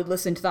 I would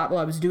listen to that while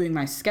I was doing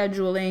my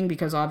scheduling,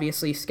 because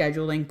obviously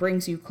scheduling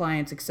brings you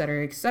clients,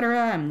 etc., etc.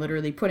 I'm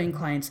literally putting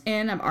clients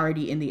in. I'm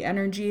already in the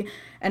energy.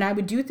 And I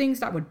would do things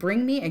that would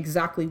bring me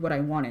exactly what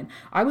I wanted.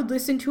 I would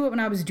listen to it when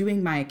I was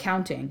doing my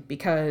accounting,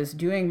 because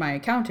doing my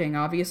accounting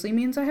obviously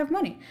means I have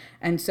money.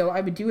 And so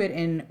I would do it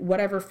in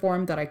whatever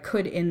form that I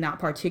could in that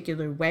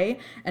particular way.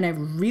 And I've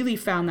really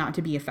found that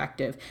to be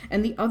effective.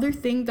 And the other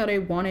thing that I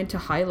wanted to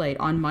highlight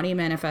on money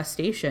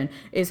manifestation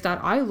is that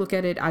I look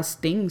at it as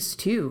things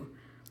too.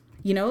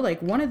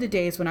 Like one of the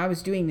days when I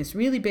was doing this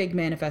really big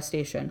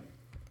manifestation,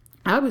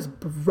 I was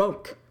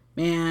broke.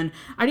 Man,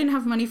 I didn't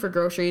have money for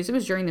groceries. It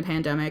was during the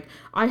pandemic.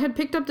 I had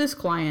picked up this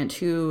client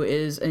who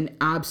is an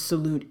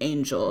absolute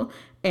angel,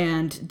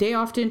 and they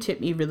often tip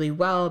me really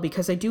well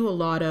because I do a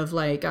lot of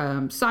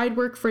side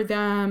work for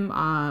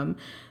them.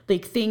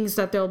 Things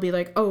that they'll be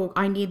like, oh,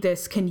 I need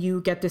this. Can you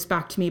get this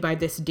back to me by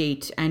this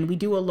date? And we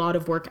do a lot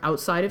of work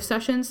outside of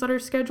sessions that are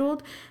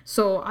scheduled.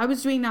 So I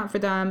was doing that for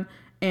them.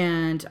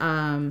 And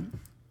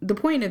the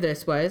point of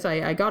this was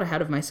I got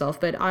ahead of myself,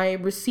 but I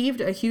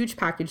received a huge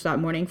package that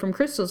morning from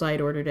crystals I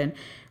had ordered in.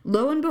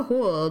 Lo and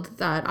behold,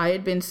 that I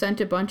had been sent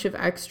a bunch of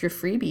extra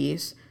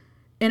freebies.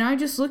 And I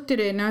just looked at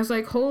it and I was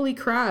like, holy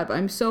crap,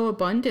 I'm so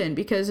abundant,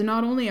 because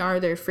not only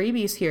are there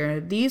freebies here,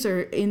 these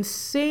are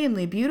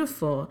insanely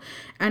beautiful.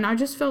 And I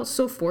just felt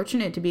so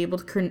fortunate to be able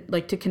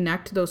to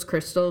connect those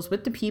crystals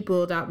with the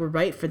people that were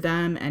right for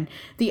them. And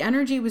the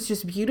energy was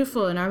just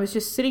beautiful. And I was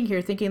just sitting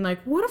here thinking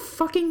what a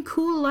fucking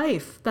cool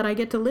life that I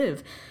get to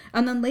live.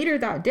 And then later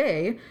that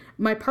day,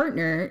 my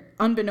partner,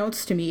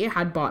 unbeknownst to me,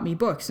 had bought me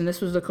books. And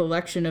this was a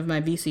collection of my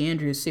V.C.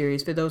 Andrews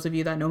series. For those of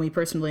you that know me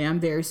personally, I'm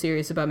very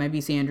serious about my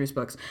V.C. Andrews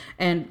books.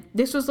 And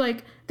this was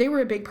like, they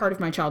were a big part of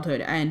my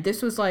childhood. And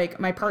this was like,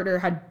 my partner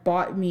had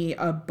bought me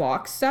a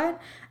box set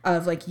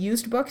of like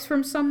used books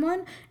from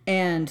someone.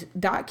 And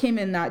that came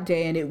in that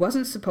day, and it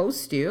wasn't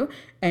supposed to.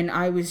 And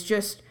I was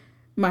just,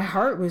 my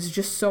heart was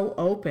just so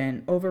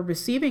open over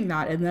receiving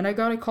that. And then I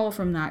got a call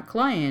from that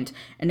client,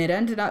 and it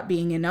ended up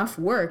being enough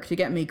work to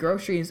get me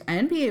groceries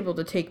and be able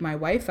to take my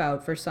wife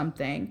out for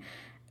something,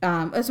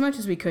 as much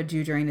as we could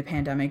do during the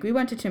pandemic. We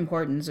went to Tim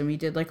Hortons and we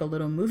did like a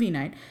little movie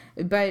night,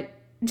 but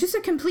just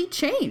a complete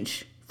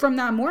change from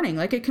that morning,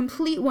 like a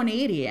complete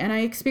 180. And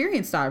I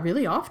experienced that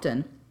really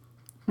often,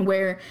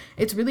 where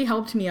it's really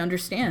helped me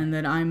understand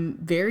that I'm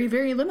very,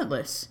 very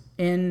limitless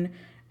in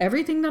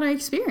everything that I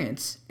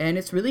experience. And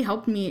it's really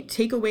helped me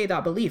take away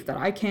that belief that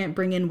I can't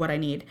bring in what I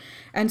need.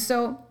 And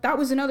so that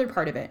was another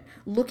part of it.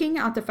 Looking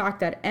at the fact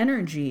that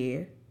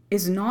energy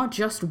is not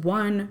just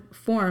one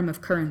form of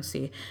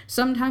currency.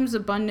 Sometimes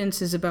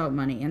abundance is about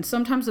money, and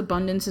sometimes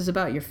abundance is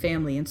about your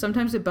family, and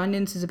sometimes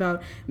abundance is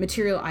about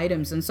material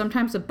items, and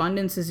sometimes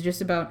abundance is just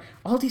about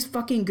all these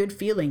fucking good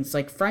feelings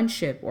like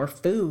friendship or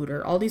food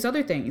or all these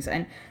other things.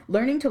 And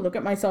learning to look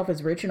at myself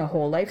as rich in a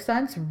whole life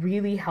sense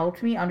really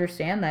helped me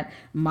understand that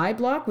my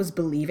block was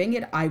believing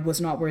it. I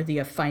was not worthy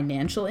of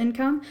financial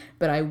income,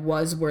 but I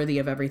was worthy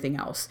of everything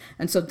else.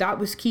 And so that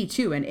was key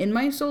too. And in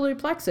my solar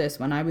plexus,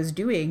 when I was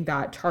doing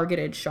that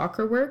targeted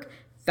chakra work,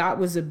 that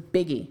was a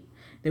biggie.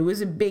 It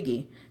was a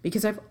biggie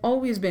because I've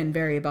always been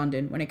very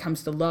abundant when it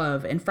comes to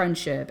love and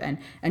friendship and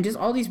just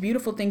all these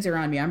beautiful things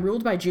around me. I'm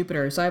ruled by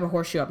Jupiter, so I have a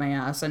horseshoe up my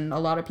ass, and a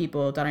lot of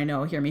people that I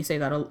know hear me say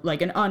that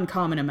like an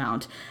uncommon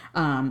amount.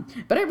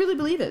 But I really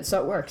believe it,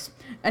 so it works.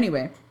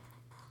 Anyway,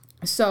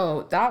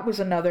 so that was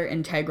another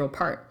integral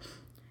part.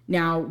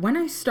 Now, when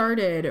I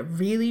started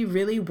really,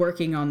 really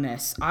working on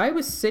this, I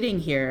was sitting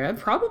here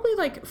probably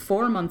like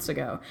 4 months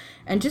ago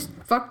and just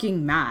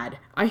fucking mad.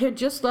 I had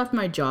just left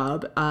my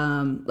job,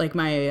 like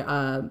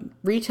my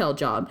retail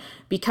job,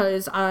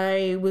 because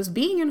I was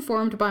being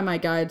informed by my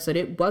guides that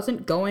it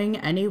wasn't going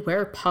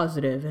anywhere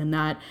positive and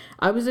that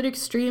I was at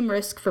extreme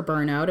risk for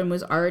burnout and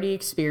was already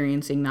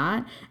experiencing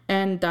that,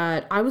 and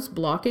that I was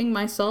blocking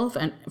myself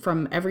and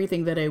from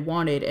everything that I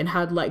wanted and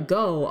had let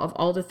go of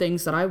all the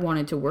things that I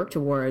wanted to work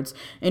towards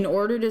in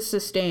order to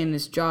sustain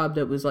this job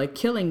that was like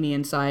killing me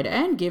inside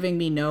and giving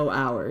me no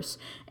hours.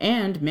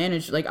 And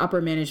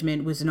upper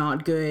management was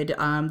not good.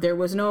 There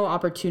was no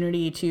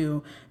opportunity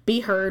to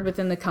be heard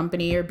within the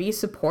company or be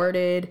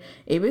supported.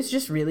 It was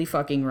just really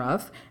fucking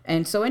rough.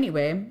 And so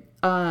anyway,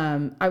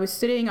 I was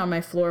sitting on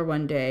my floor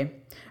one day,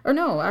 or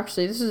no,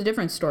 actually, this is a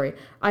different story.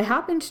 I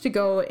happened to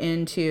go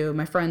into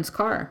my friend's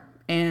car,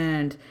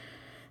 and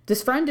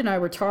this friend and I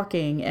were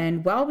talking,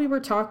 and while we were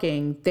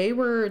talking, they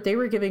were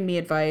giving me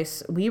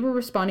advice. We were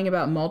responding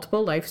about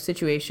multiple life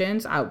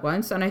situations at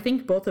once, and I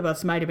think both of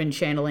us might have been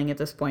channeling at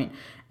this point.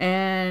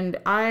 And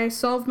I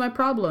solved my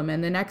problem,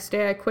 and the next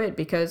day I quit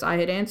because I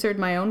had answered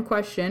my own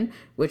question,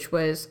 which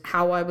was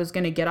how I was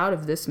going to get out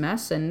of this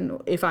mess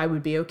and if I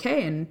would be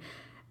okay. And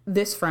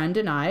this friend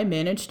and I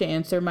managed to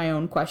answer my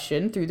own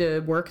question through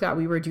the work that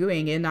we were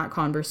doing in that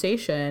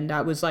conversation.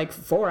 That was like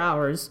 4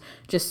 hours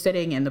just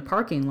sitting in the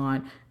parking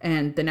lot.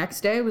 And the next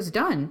day I was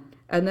done.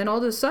 And then all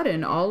of a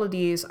sudden,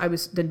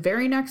 the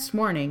very next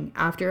morning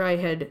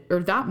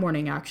that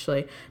morning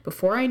actually,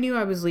 before I knew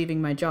I was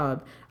leaving my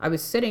job, I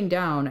was sitting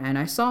down and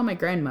I saw my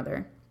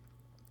grandmother.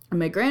 And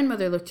my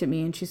grandmother looked at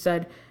me and she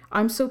said,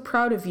 "I'm so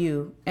proud of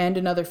you and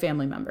another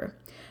family member."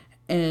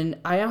 And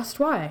I asked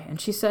why. And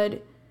she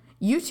said,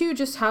 "You two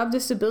just have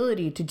this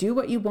ability to do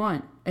what you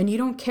want and you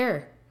don't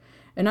care."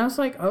 And I was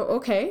like, "Oh,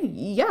 okay,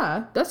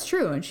 yeah, that's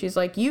true." And she's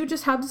like, "You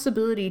just have this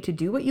ability to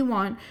do what you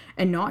want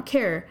and not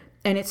care.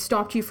 And it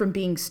stopped you from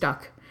being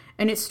stuck.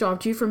 And it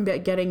stopped you from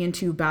getting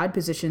into bad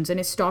positions. And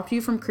it stopped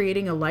you from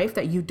creating a life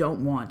that you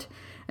don't want."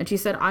 And she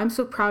said, "I'm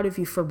so proud of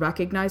you for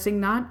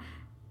recognizing that.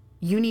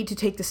 You need to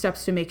take the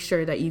steps to make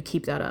sure that you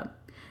keep that up."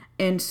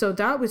 And so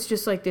that was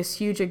just like this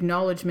huge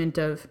acknowledgement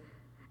of,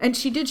 and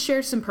she did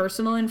share some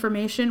personal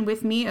information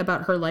with me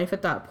about her life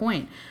at that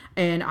point.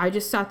 And I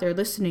just sat there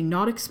listening,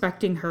 not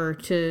expecting her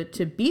to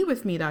be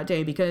with me that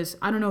day, because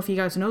I don't know if you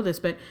guys know this,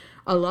 but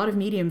a lot of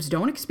mediums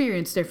don't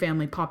experience their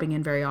family popping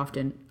in very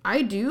often.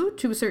 I do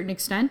to a certain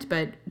extent,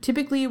 but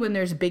typically when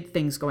there's big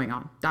things going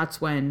on, that's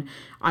when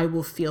I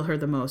will feel her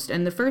the most.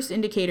 And the first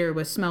indicator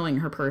was smelling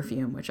her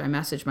perfume, which I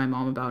messaged my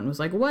mom about and was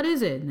like, "What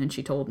is it?" And then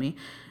she told me.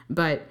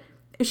 But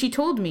she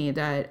told me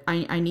that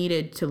I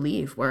needed to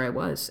leave where I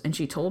was. And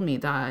she told me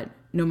that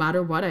no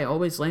matter what, I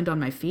always land on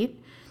my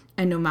feet.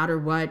 And no matter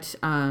what,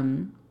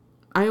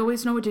 I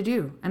always know what to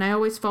do. And I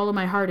always follow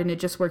my heart, and it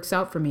just works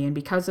out for me. And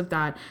because of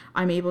that,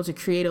 I'm able to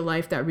create a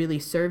life that really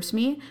serves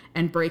me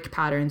and break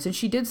patterns. And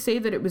she did say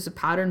that it was a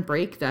pattern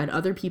break that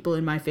other people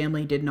in my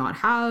family did not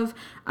have,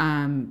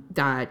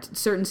 that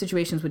certain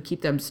situations would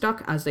keep them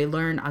stuck as they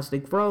learn, as they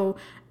grow,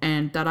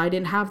 and that I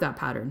didn't have that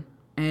pattern.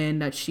 And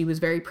that she was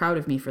very proud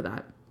of me for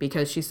that.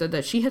 because she said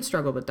that she had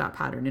struggled with that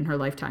pattern in her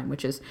lifetime,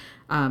 which is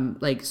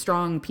like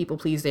strong people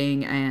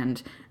pleasing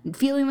and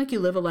feeling like you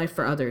live a life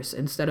for others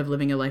instead of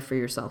living a life for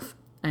yourself.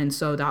 And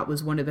so that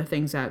was one of the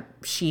things that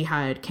she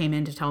had came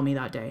in to tell me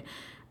that day.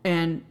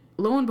 And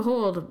lo and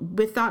behold,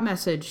 with that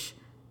message,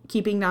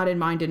 keeping that in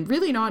mind and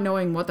really not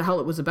knowing what the hell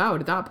it was about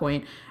at that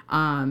point,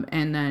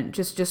 and then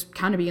just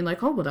kind of being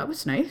like, oh, well, that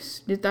was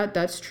nice.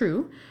 That's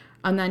true.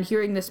 And then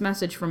hearing this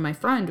message from my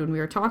friend when we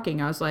were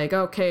talking, I was like,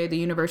 okay, the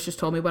universe just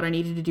told me what I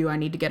needed to do. I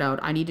need to get out.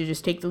 I need to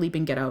just take the leap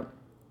and get out.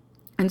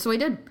 And so I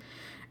did.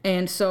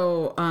 And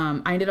so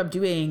I ended up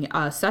doing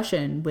a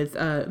session with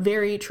a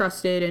very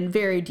trusted and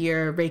very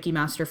dear Reiki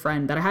master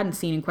friend that I hadn't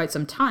seen in quite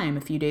some time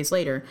a few days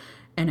later.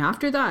 And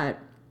after that,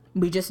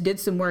 we just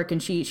did some work,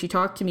 and she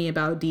talked to me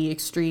about the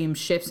extreme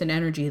shifts in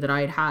energy that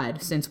I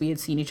had since we had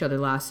seen each other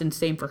last, and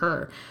same for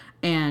her.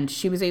 And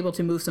she was able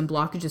to move some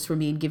blockages for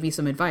me and give me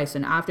some advice.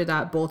 And after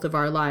that, both of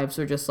our lives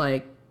were just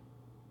like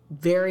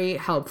very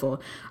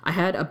helpful. I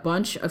had a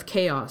bunch of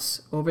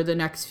chaos over the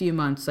next few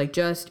months, like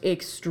just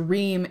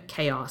extreme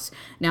chaos.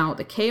 Now,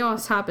 the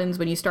chaos happens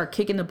when you start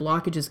kicking the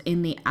blockages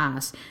in the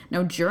ass.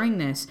 Now, during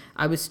this,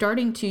 I was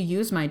starting to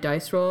use my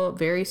dice roll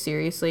very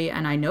seriously,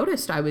 and I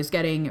noticed I was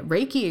getting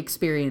Reiki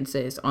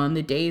experiences on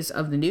the days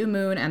of the new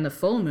moon and the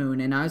full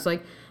moon. And I was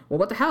like, well,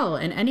 what the hell?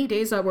 And any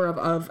days that were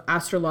of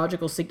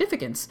astrological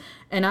significance.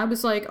 And I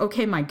was like,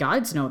 okay, my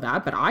guides know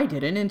that, but I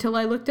didn't until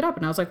I looked it up.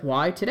 And I was like,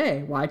 why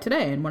today? Why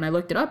today? And when I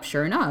looked it up,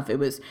 sure enough, it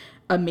was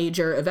a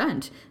major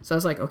event. So I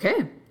was like,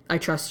 okay, I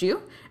trust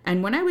you.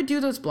 And when I would do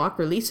those block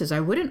releases, I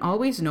wouldn't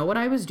always know what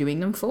I was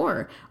doing them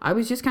for. I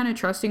was just kind of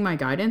trusting my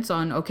guidance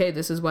on, okay,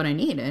 this is what I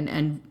need.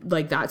 And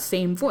like that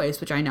same voice,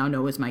 which I now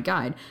know is my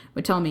guide,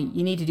 would tell me,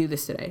 you need to do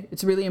this today.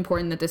 It's really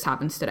important that this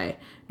happens today.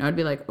 And I'd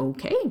be like,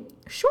 okay,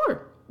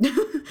 sure.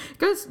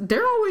 Because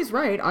they're always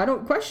right. I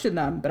don't question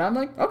them, but I'm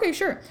like, okay,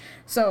 sure.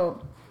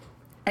 So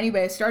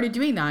anyway, I started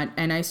doing that,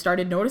 and I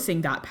started noticing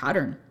that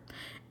pattern.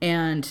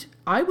 And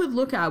I would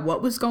look at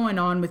what was going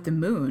on with the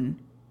moon,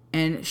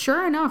 and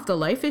sure enough, the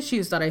life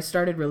issues that I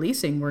started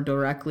releasing were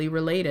directly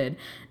related.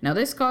 Now,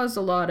 this caused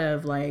a lot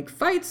of like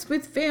fights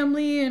with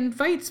family and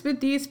fights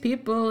with these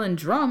people and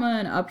drama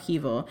and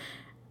upheaval.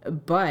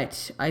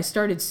 But I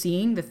started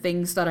seeing the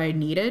things that I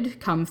needed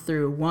come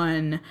through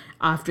one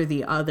after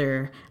the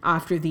other,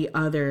 after the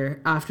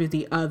other, after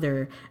the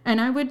other.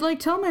 And I would like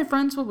tell my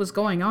friends what was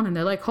going on, and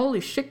they're like, holy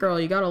shit, girl,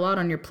 you got a lot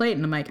on your plate.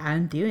 And I'm like,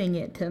 I'm doing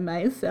it to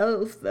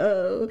myself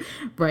though,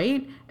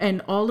 right?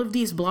 And all of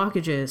these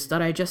blockages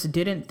that I just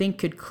didn't think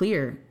could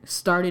clear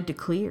started to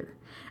clear.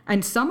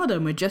 And some of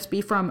them would just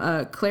be from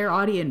a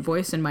clairaudient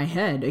voice in my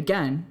head.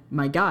 Again,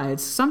 my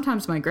guides,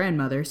 sometimes my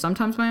grandmother,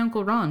 sometimes my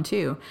Uncle Ron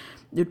too.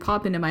 It would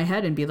pop into my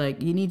head and be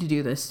like, you need to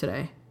do this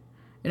today.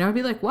 And I would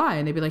be like, why?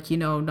 And they'd be like,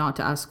 not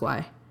to ask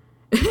why.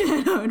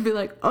 And I would be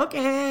like,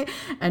 okay.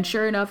 And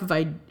sure enough,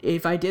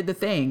 if I did the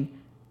thing,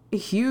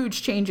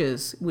 huge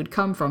changes would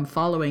come from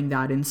following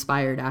that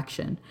inspired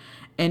action.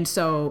 And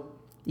so,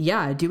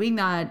 yeah, doing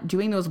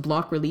those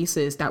block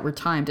releases that were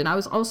timed. And I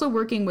was also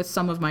working with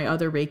some of my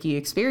other Reiki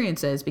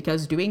experiences,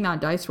 because doing that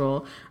dice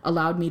roll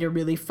allowed me to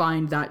really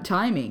find that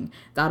timing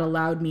that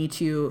allowed me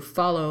to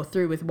follow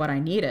through with what I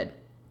needed.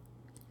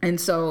 And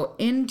so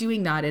in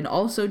doing that, and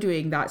also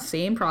doing that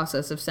same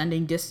process of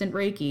sending distant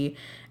Reiki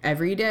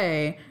every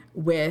day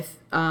with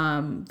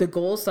the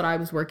goals that I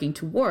was working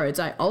towards,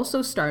 I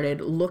also started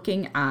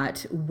looking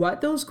at what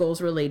those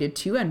goals related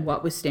to and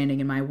what was standing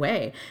in my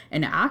way.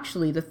 And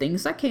actually, the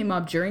things that came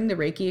up during the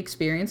Reiki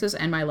experiences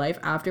and my life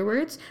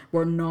afterwards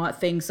were not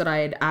things that I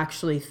had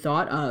actually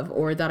thought of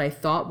or that I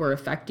thought were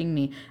affecting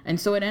me. And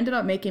so it ended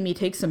up making me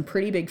take some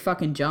pretty big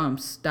fucking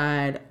jumps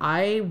that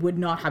I would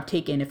not have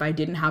taken if I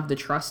didn't have the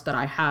trust that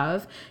I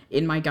have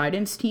in my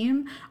guidance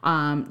team.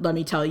 Let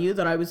me tell you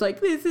that I was like,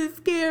 this is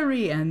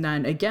scary. And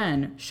then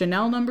again,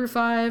 Chanel number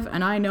 5,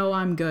 and I know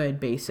I'm good,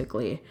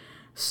 basically.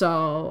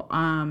 So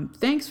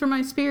thanks for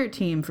my spirit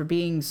team for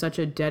being such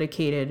a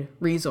dedicated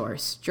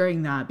resource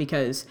during that,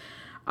 because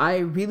I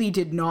really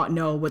did not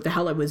know what the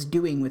hell I was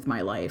doing with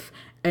my life.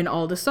 And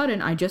all of a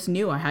sudden, I just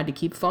knew I had to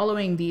keep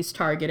following these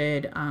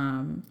targeted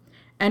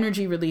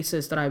energy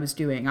releases that I was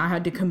doing. I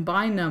had to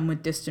combine them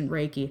with distant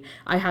Reiki.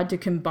 I had to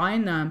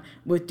combine them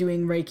with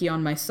doing Reiki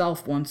on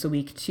myself once a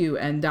week too.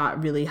 And that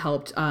really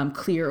helped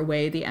clear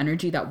away the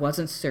energy that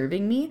wasn't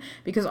serving me.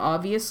 Because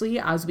obviously,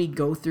 as we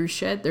go through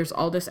shit, there's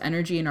all this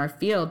energy in our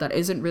field that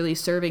isn't really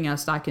serving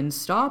us, that can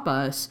stop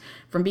us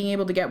from being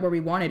able to get where we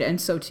wanted. And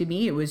so to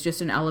me, it was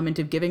just an element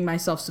of giving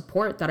myself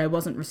support that I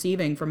wasn't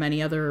receiving from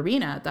any other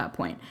arena at that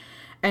point.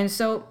 And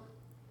so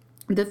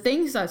the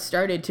things that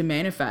started to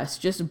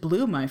manifest just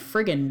blew my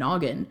friggin'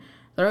 noggin.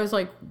 That I was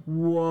like,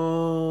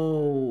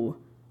 whoa,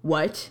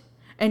 what?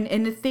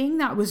 And the thing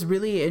that was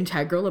really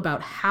integral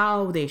about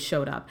how they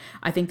showed up,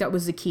 I think that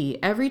was the key.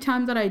 Every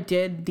time that I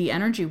did the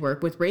energy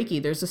work with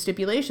Reiki, there's a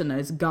stipulation that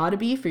it's got to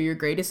be for your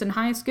greatest and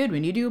highest good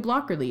when you do a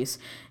block release.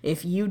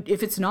 If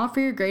it's not for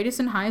your greatest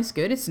and highest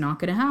good, it's not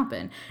going to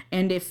happen.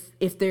 And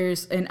if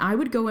there's, and I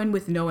would go in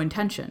with no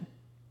intention.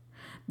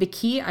 the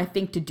key, I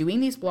think, to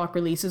doing these block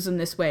releases in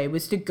this way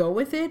was to go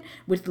with it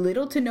with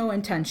little to no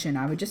intention.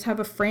 I would just have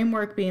a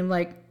framework being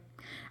like,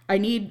 I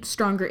need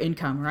stronger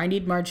income, or I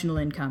need marginal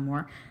income,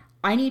 or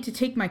I need to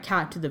take my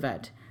cat to the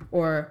vet,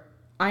 or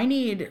I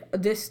need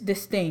this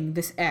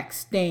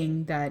X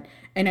thing that,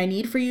 and I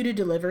need for you to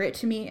deliver it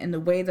to me in the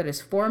way that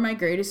is for my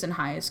greatest and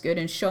highest good,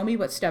 and show me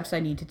what steps I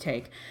need to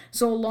take.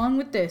 So along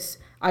with this,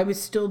 I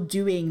was still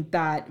doing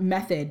that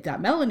method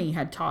that Melanie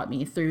had taught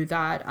me through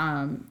that,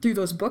 through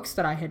those books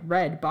that I had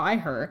read by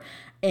her.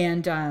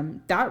 And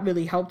that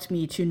really helped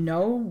me to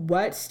know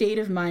what state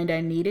of mind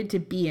I needed to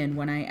be in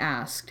when I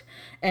asked.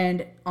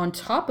 And on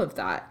top of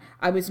that,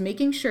 I was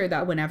making sure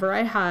that whenever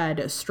I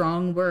had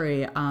strong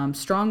worry,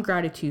 strong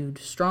gratitude,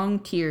 strong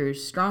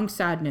tears, strong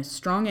sadness,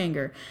 strong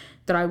anger,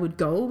 that I would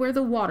go where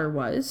the water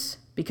was,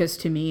 because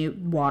to me,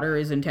 water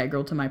is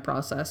integral to my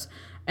process,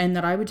 and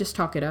that I would just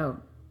talk it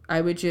out. I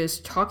would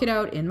just talk it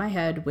out in my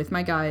head with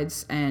my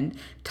guides and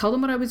tell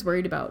them what I was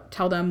worried about,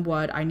 tell them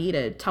what I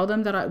needed, tell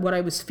them that what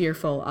I was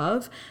fearful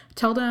of,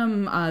 tell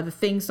them the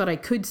things that I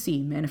could see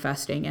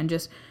manifesting, and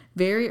just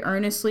very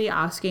earnestly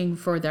asking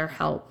for their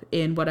help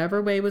in whatever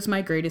way was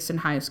my greatest and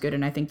highest good.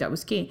 And I think that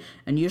was key.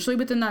 And usually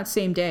within that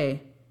same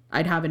day,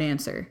 I'd have an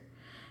answer.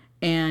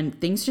 And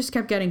things just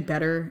kept getting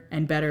better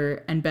and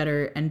better and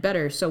better and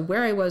better. So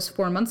where I was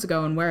 4 months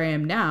ago and where I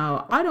am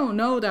now, I don't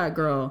know that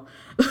girl.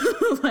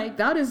 Like,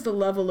 that is the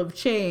level of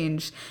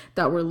change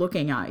that we're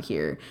looking at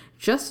here,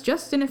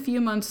 just in a few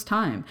months'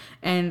 time.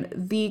 And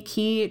the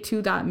key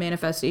to that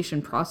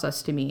manifestation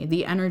process to me,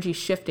 the energy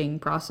shifting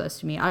process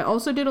to me, I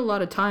also did a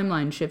lot of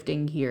timeline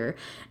shifting here.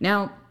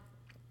 Now,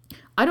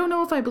 I don't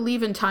know if I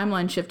believe in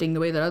timeline shifting the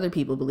way that other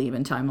people believe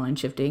in timeline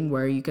shifting,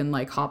 where you can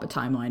like hop a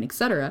timeline,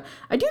 etc.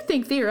 I do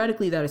think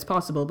theoretically that is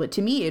possible, but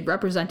to me it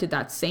represented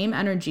that same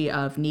energy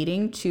of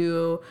needing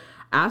to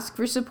ask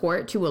for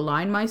support to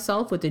align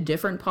myself with a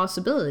different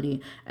possibility,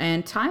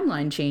 and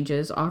timeline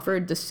changes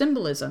offered the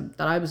symbolism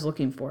that I was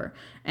looking for,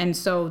 and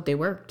so they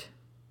worked.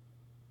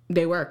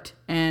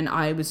 And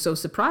I was so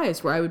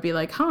surprised, where I would be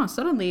like,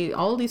 suddenly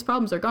all these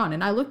problems are gone.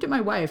 And I looked at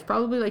my wife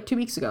probably like 2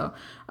 weeks ago,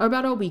 or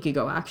about a week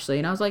ago actually,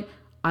 and I was like,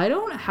 I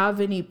don't have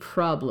any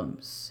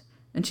problems.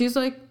 And she's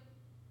like,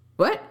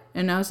 what?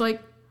 And I was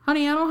like,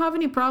 honey, I don't have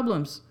any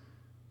problems.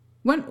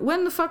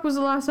 When the fuck was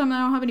the last time I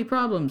don't have any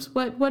problems?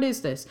 What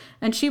is this?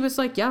 And she was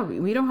like, yeah,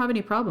 we don't have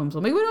any problems.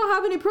 I'm like, we don't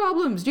have any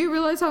problems. Do you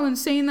realize how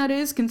insane that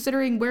is,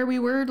 considering where we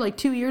were like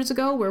 2 years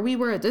ago, where we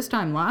were at this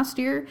time last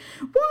year?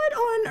 What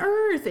on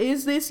earth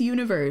is this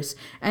universe?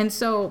 And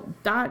so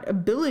that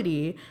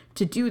ability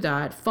to do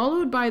that,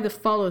 followed by the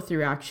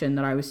follow-through action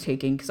that I was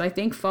taking, because I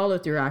think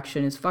follow-through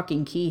action is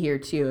fucking key here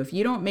too. If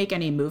you don't make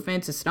any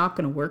movements, it's not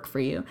going to work for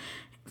you.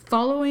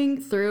 Following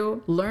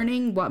through,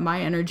 learning what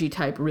my energy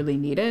type really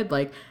needed,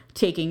 like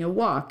taking a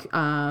walk,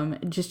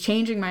 just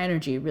changing my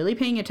energy, really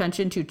paying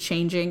attention to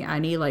changing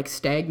any like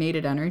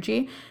stagnated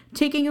energy,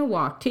 taking a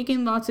walk,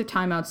 taking lots of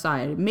time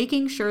outside,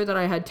 making sure that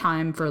I had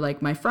time for like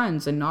my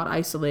friends and not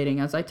isolating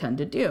as I tend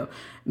to do,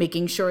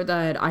 making sure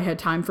that I had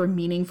time for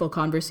meaningful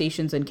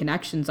conversations and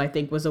connections, I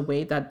think was a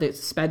way that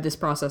sped this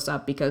process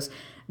up, because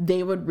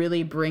they would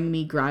really bring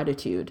me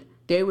gratitude.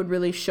 They would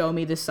really show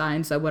me the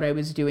signs that what I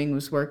was doing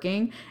was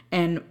working.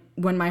 And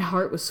when my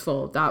heart was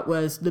full, that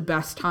was the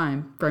best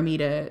time for me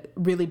to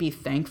really be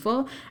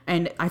thankful.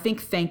 And I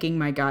think thanking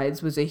my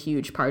guides was a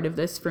huge part of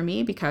this for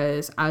me,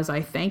 because as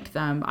I thanked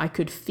them, I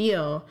could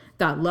feel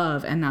that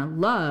love, and that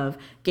love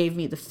gave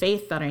me the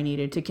faith that I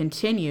needed to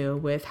continue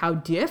with how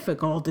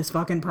difficult this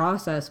fucking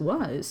process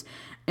was.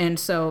 And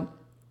so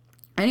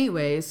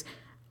anyways,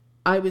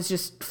 I was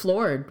just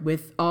floored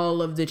with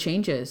all of the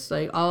changes,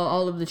 like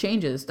all of the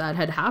changes that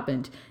had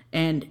happened.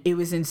 And it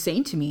was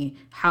insane to me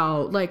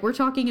how, like, we're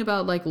talking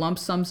about like lump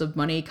sums of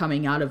money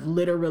coming out of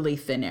literally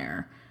thin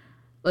air.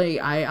 Like,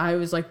 I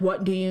was like,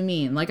 what do you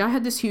mean? Like, I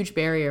had this huge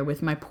barrier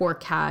with my poor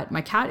cat.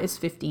 My cat is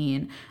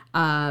 15,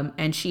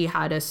 and she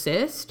had a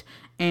cyst,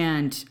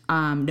 and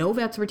no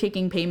vets were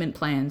taking payment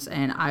plans.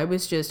 And I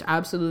was just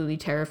absolutely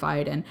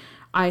terrified. And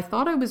I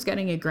thought I was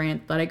getting a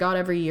grant that I got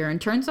every year,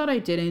 and turns out I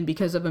didn't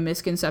because of a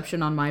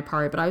misconception on my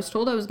part, but I was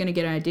told I was going to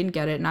get it and I didn't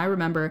get it. And I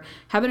remember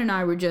Heaven and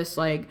I were just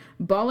like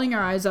bawling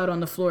our eyes out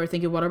on the floor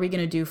thinking, what are we going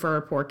to do for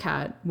our poor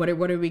cat? What are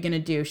we going to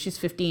do? She's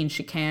 15.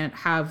 She can't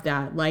have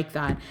that like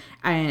that.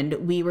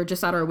 And we were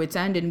just at our wits'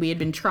 end, and we had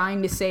been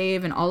trying to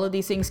save, and all of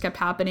these things kept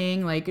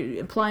happening, like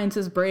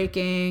appliances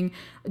breaking,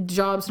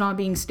 jobs not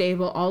being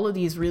stable, all of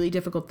these really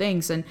difficult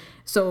things. And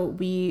so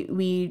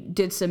we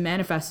did some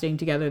manifesting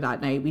together that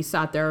night. We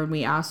sat there and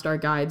we asked our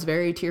guides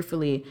very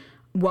tearfully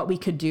what we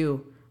could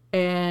do.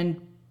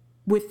 And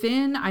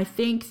within, I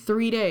think,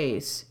 3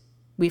 days,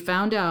 we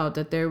found out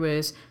that there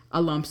was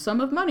a lump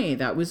sum of money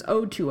that was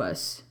owed to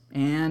us.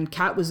 And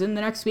Kat was in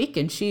the next week,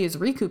 and she is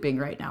recouping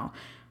right now.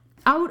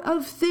 Out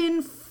of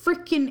thin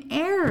freaking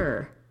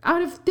air.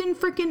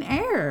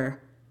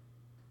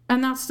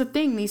 And that's the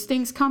thing. These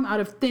things come out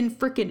of thin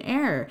freaking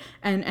air.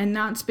 And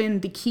that's been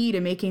the key to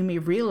making me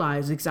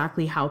realize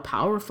exactly how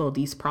powerful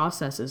these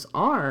processes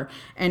are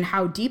and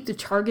how deep the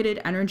targeted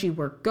energy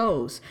work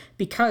goes.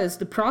 Because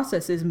the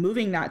process is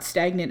moving that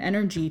stagnant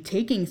energy,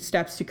 taking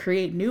steps to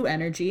create new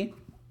energy,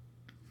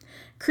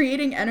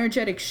 creating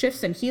energetic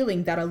shifts and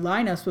healing that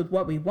align us with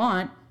what we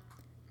want.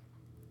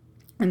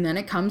 And then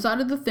it comes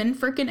out of the thin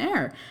freaking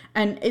air.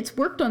 And it's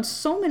worked on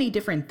so many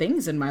different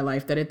things in my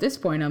life that at this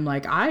point, I'm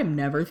like, I'm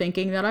never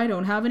thinking that I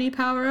don't have any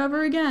power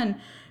ever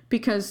again.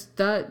 Because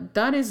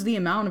that is the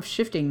amount of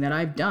shifting that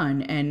I've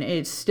done. And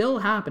it's still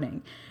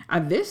happening.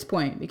 At this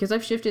point, because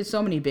I've shifted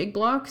so many big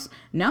blocks,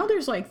 now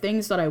there's like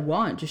things that I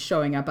want just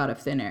showing up out of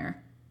thin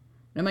air.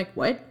 And I'm like,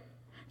 what?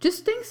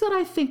 Just things that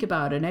I think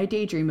about and I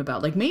daydream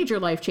about, like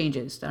major life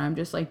changes that I'm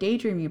just like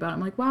daydreaming about.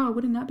 I'm like, wow,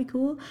 wouldn't that be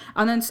cool?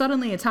 And then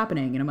suddenly it's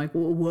happening. And I'm like,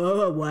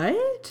 whoa,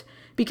 what?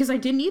 Because I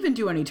didn't even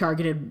do any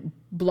targeted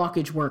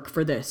blockage work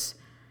for this.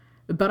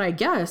 But I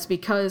guess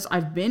because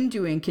I've been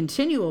doing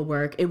continual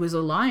work, it was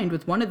aligned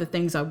with one of the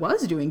things I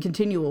was doing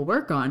continual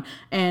work on.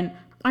 And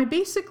I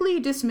basically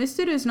dismissed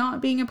it as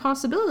not being a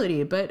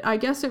possibility, but I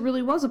guess it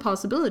really was a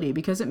possibility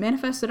because it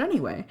manifested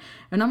anyway.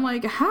 And I'm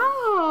like,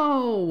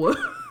 how?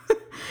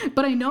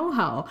 But I know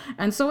how.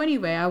 And so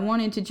anyway, I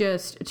wanted to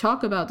just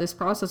talk about this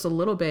process a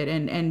little bit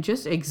and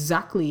just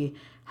exactly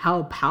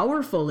how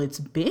powerful it's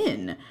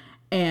been.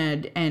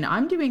 And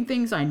I'm doing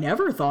things I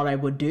never thought I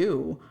would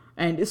do.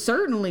 And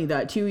certainly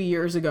that 2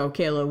 years ago,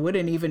 Kayla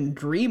wouldn't even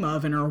dream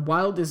of in her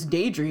wildest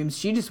daydreams.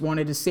 She just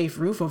wanted a safe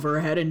roof over her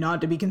head and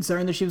not to be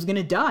concerned that she was going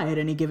to die at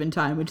any given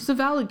time, which is a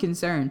valid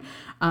concern.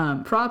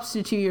 Props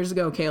to 2 years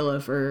ago,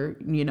 Kayla, for,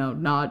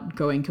 not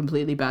going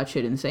completely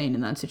batshit insane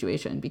in that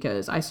situation,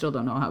 because I still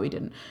don't know how we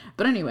didn't.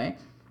 But anyway,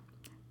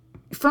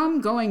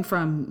 from going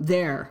from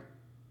there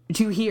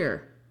to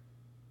here,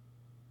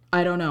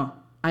 I don't know.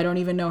 I don't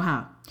even know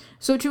how.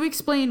 So to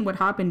explain what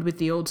happened with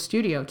the old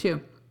studio,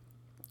 too.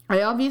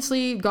 I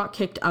obviously got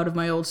kicked out of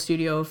my old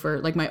studio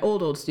my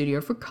old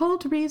studio for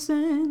cult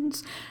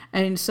reasons.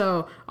 And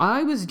so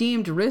I was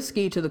deemed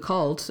risky to the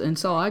cult. And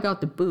so I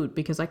got the boot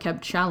because I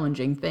kept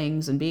challenging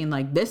things and being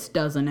like, this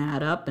doesn't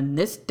add up and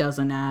this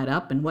doesn't add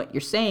up and what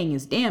you're saying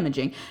is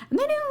damaging. And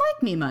they didn't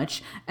like me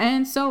much.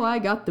 And so I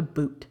got the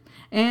boot.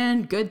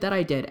 And good that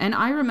I did. And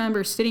I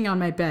remember sitting on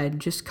my bed,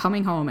 just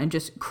coming home and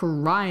just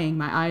crying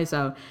my eyes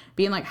out,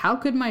 being like, how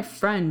could my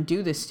friend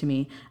do this to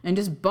me? And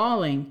just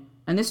bawling.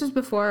 And this was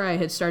before I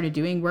had started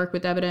doing work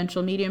with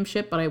evidential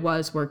mediumship, but I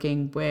was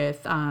working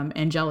with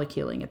angelic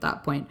healing at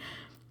that point.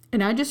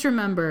 And I just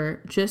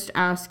remember just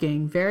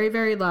asking very,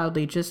 very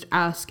loudly, just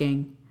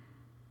asking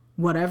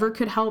whatever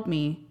could help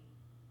me,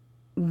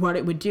 what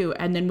it would do.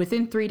 And then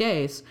within 3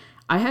 days,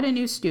 I had a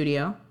new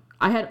studio.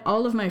 I had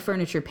all of my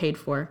furniture paid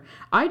for.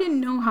 I didn't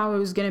know how I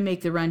was going to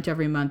make the rent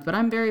every month, but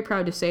I'm very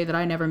proud to say that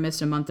I never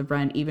missed a month of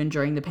rent, even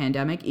during the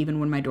pandemic, even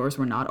when my doors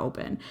were not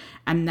open.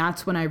 And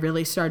that's when I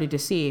really started to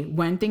see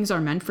when things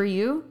are meant for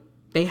you,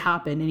 they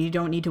happen and you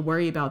don't need to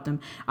worry about them.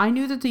 I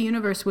knew that the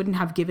universe wouldn't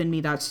have given me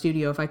that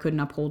studio if I couldn't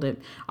uphold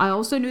it. I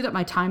also knew that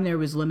my time there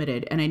was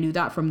limited, and I knew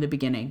that from the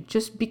beginning,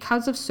 just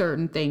because of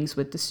certain things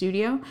with the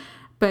studio.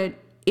 But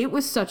it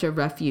was such a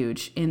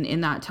refuge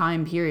in that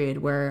time period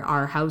where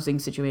our housing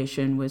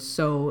situation was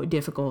so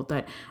difficult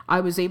that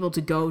I was able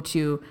to go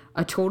to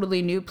a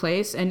totally new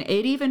place, and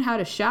it even had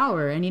a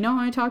shower. And how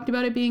I talked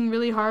about it being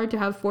really hard to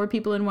have 4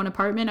 people in one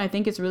apartment? I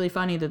think it's really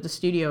funny that the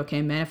studio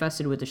came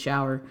manifested with a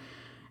shower.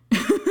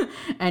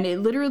 And it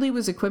literally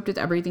was equipped with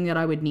everything that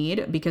I would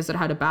need because it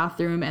had a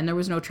bathroom and there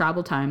was no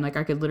travel time. Like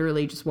I could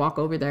literally just walk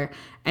over there.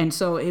 And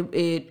so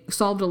it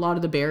solved a lot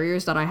of the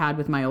barriers that I had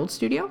with my old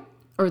studio,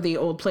 or the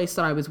old place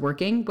that I was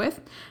working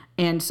with.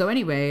 And so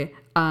anyway,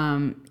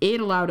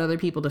 it allowed other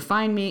people to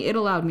find me. It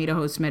allowed me to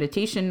host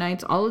meditation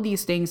nights, all of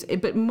these things.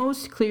 But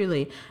most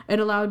clearly, it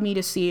allowed me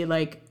to see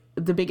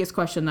the biggest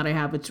question that I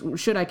have, which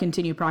should I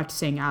continue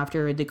practicing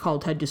after the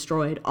cult had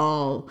destroyed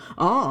all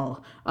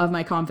of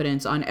my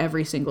confidence on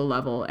every single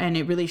level. And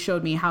it really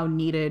showed me how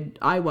needed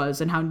I was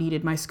and how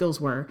needed my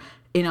skills were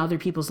in other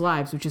people's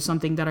lives, which is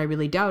something that I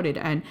really doubted.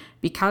 And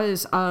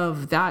because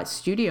of that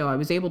studio, I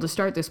was able to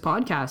start this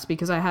podcast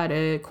because I had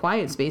a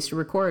quiet space to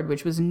record,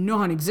 which was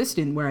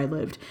non-existent where I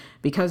lived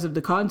because of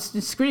the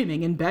constant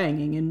screaming and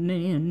banging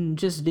and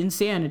just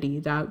insanity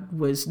that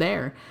was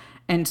there.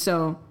 And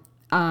so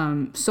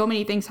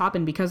many things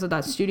happened because of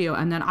that studio.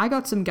 And then I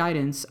got some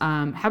guidance.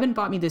 Heaven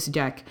bought me this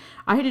deck.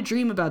 I had a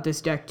dream about this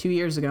deck 2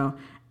 years ago.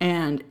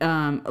 And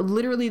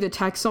literally the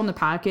text on the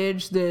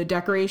package, the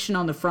decoration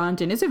on the front,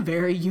 and it's a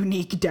very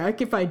unique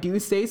deck, if I do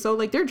say so.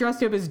 They're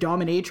dressed up as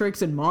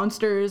dominatrix and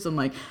monsters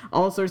and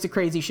all sorts of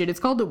crazy shit.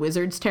 It's called the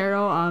Wizard's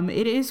Tarot.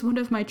 It is one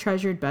of my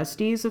treasured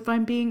besties, if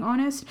I'm being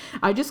honest.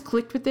 I just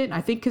clicked with it, I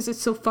think because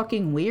it's so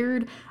fucking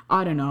weird.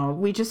 I don't know.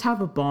 We just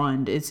have a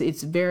bond. It's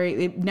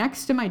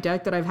next to my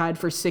deck that I've had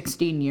for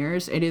 16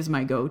 years. It is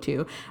my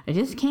go-to. I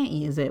just can't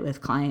use it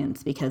with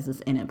clients because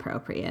it's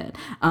inappropriate.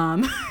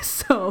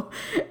 So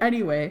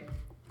anyway,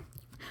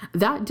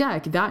 That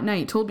deck that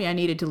night told me I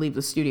needed to leave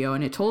the studio,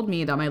 and it told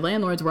me that my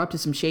landlords were up to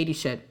some shady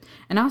shit.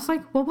 And I was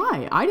like, well,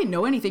 why? I didn't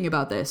know anything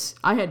about this.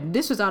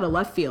 This was out of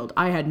left field.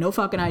 I had no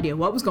fucking idea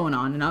what was going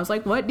on. And I was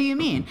like, what do you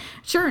mean?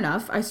 Sure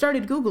enough, I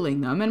started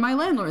Googling them, and my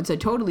landlords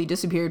had totally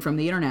disappeared from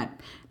the internet. And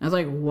I was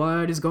like,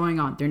 what is going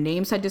on? Their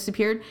names had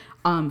disappeared.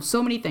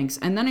 So many things.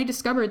 And then I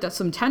discovered that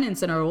some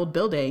tenants in our old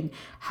building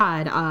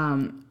had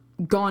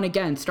gone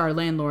against our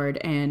landlord,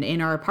 and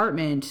in our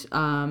apartment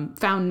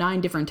found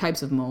 9 different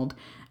types of mold,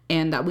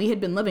 and that we had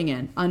been living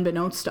in,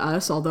 unbeknownst to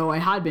us, although I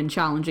had been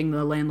challenging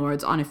the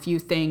landlords on a few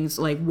things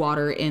like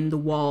water in the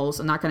walls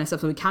and that kind of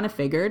stuff, so we kind of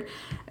figured.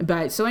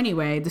 But so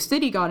anyway, the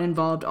city got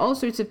involved, all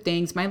sorts of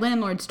things. My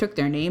landlords took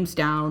their names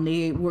down.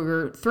 They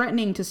were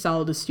threatening to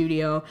sell the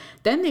studio.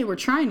 Then they were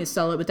trying to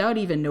sell it without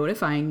even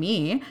notifying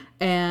me.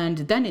 And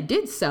then it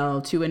did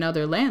sell to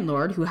another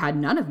landlord who had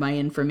none of my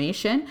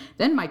information.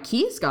 Then my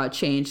keys got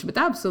changed with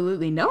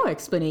absolutely no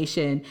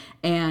explanation.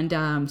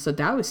 And so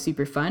that was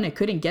super fun. I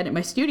couldn't get it.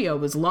 My studio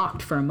was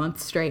locked for a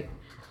month straight.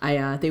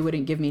 They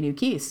wouldn't give me new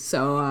keys.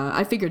 So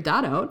I figured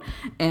that out.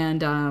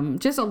 And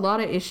just a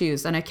lot of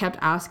issues. And I kept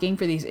asking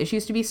for these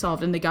issues to be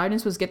solved. And the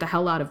guidance was, get the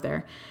hell out of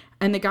there.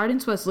 And the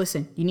guidance was,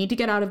 listen, you need to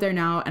get out of there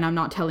now. And I'm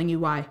not telling you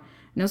why.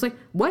 And I was like,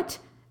 what?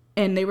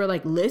 And they were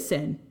like,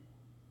 listen,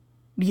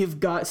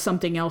 you've got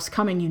something else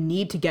coming. You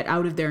need to get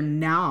out of there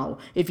now.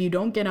 If you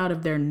don't get out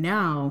of there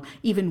now,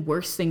 even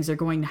worse things are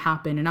going to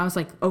happen. And I was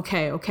like,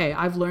 okay,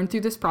 I've learned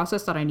through this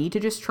process that I need to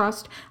just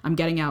trust. I'm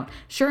getting out.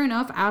 Sure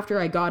enough, after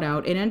I got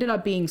out, it ended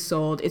up being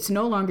sold. It's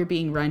no longer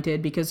being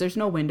rented because there's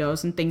no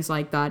windows and things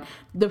like that.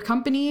 The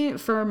company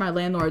for my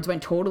landlords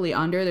went totally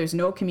under. There's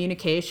no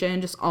communication,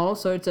 just all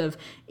sorts of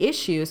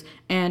issues.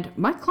 And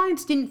my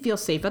clients didn't feel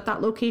safe at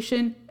that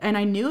location. And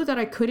I knew that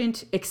I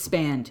couldn't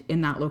expand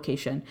in that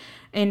location.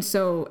 And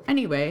so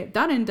anyway,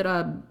 that ended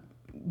up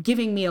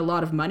giving me a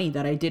lot of money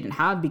that I didn't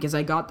have because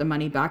I got the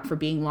money back for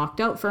being locked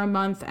out for a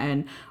month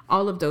and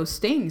all of those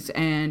things.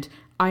 And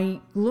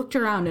I looked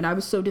around and I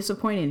was so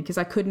disappointed because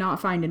I could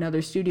not find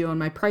another studio in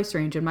my price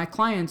range. And my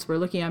clients were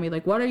looking at me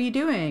like, what are you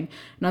doing?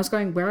 And I was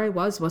going, where I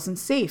wasn't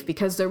safe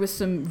because there was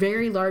some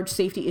very large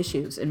safety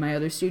issues in my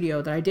other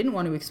studio that I didn't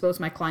want to expose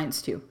my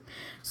clients to.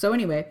 So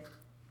anyway,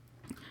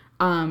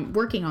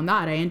 working on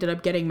that, I ended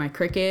up getting my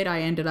Cricut.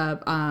 I ended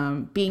up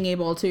being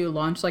able to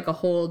launch like a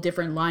whole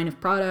different line of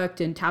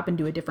product and tap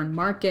into a different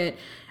market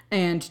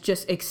and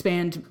just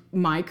expand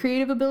my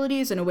creative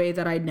abilities in a way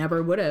that I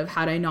never would have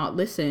had I not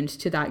listened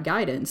to that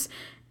guidance.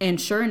 And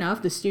sure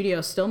enough, the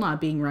studio's still not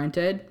being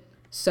rented.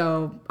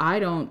 So I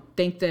don't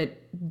think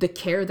that the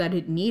care that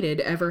it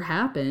needed ever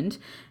happened,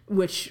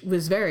 which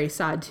was very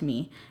sad to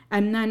me.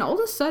 And then all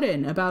of a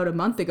sudden, about a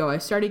month ago, I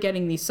started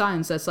getting these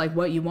signs that's like,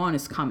 what you want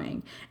is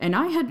coming. And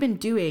I had been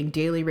doing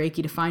daily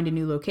Reiki to find a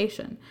new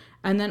location.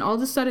 And then all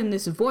of a sudden,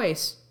 this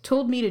voice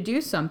told me to do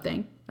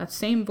something. That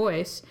same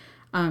voice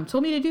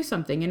told me to do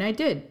something, and I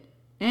did.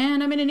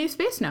 And I'm in a new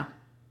space now.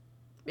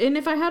 And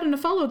if I hadn't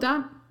followed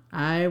that,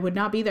 I would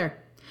not be there.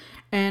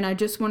 And I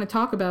just want to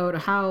talk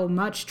about how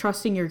much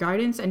trusting your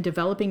guidance and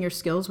developing your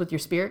skills with your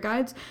spirit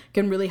guides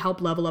can really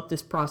help level up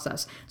this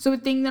process. So a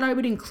thing that I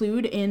would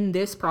include in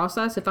this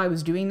process, if I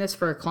was doing this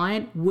for a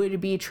client, would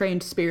be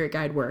trained spirit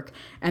guide work.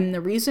 And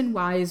the reason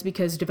why is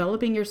because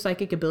developing your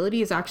psychic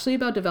ability is actually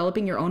about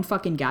developing your own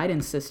fucking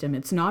guidance system.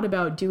 It's not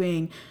about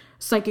doing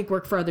psychic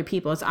work for other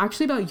people. It's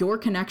actually about your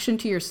connection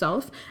to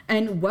yourself,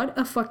 and what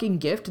a fucking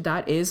gift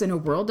that is in a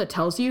world that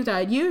tells you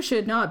that you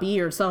should not be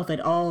yourself at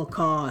all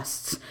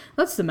costs.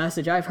 That's the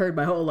message I've heard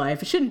my whole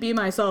life. I shouldn't be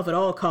myself at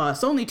all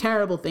costs. Only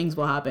terrible things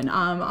will happen.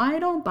 I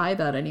don't buy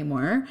that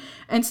anymore.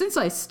 And since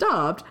I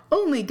stopped,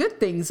 only good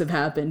things have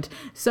happened.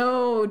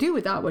 So do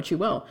with that what you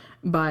will.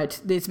 But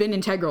it's been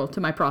integral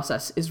to my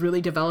process, is really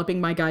developing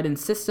my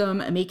guidance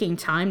system, making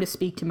time to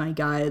speak to my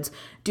guides,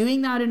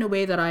 doing that in a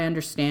way that I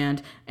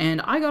understand. And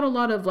I got a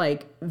lot of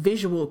like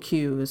visual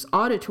cues,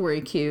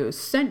 auditory cues,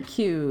 scent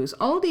cues,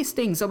 all these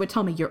things that would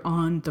tell me you're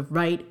on the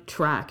right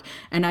track.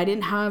 And I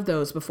didn't have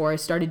those before I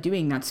started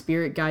doing that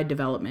spirit guide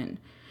development.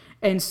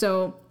 And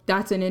so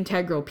that's an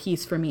integral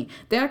piece for me.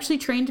 They actually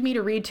trained me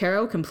to read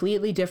tarot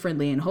completely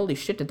differently. And holy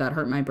shit, did that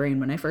hurt my brain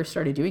when I first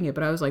started doing it.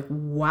 But I was like,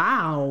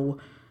 wow.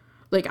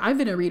 Like, I've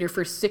been a reader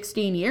for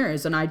 16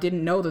 years, and I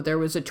didn't know that there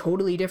was a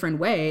totally different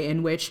way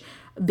in which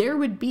there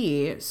would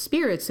be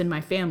spirits in my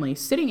family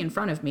sitting in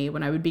front of me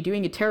when I would be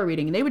doing a tarot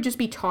reading, and they would just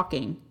be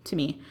talking to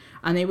me,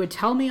 and they would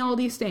tell me all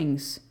these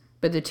things.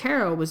 But the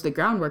tarot was the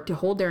groundwork to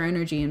hold their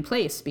energy in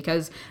place,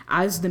 because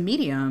as the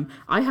medium,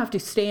 I have to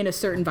stay in a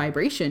certain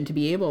vibration to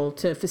be able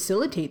to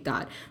facilitate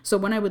that. So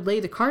when I would lay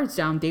the cards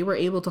down, they were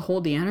able to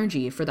hold the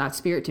energy for that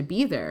spirit to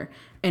be there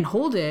and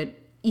hold it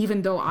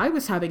even though I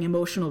was having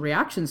emotional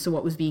reactions to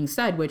what was being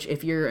said, which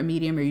if you're a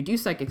medium or you do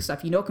psychic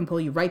stuff, can pull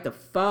you right the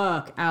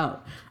fuck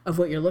out of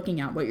what you're looking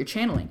at, what you're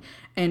channeling.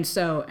 And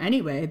so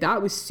anyway,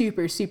 that was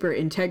super, super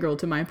integral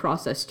to my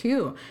process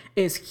too,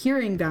 is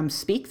hearing them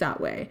speak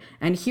that way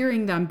and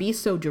hearing them be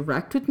so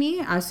direct with me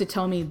as to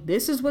tell me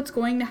this is what's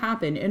going to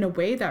happen in a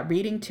way that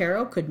reading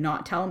tarot could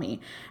not tell me.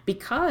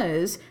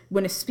 Because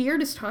when a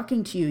spirit is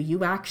talking to you,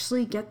 you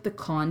actually get the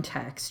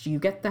context, you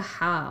get the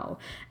how.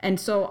 And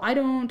so I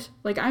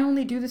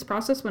only do this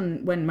process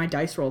when my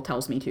dice roll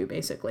tells me to,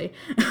 basically.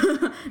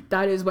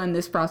 That is when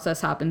this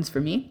process happens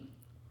for me.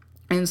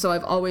 And so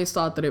I've always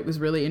thought that it was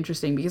really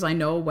interesting because I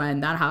know when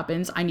that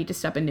happens, I need to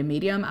step into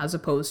medium as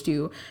opposed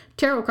to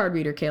tarot card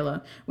reader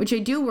Kayla, which I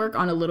do work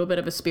on a little bit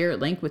of a spirit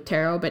link with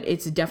tarot, but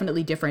it's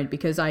definitely different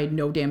because I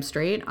know damn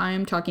straight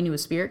I'm talking to a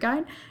spirit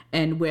guide.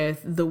 And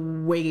with the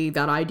way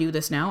that I do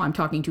this now, I'm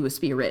talking to a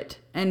spirit.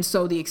 And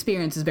so the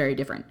experience is very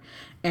different.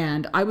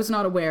 And I was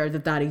not aware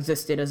that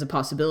existed as a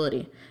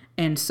possibility.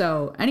 And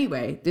so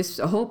anyway, this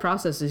whole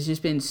process has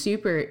just been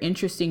super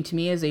interesting to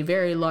me as a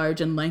very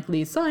large and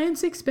lengthy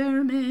science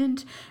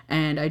experiment.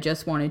 And I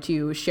just wanted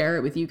to share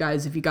it with you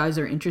guys if you guys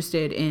are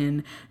interested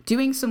in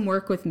doing some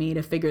work with me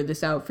to figure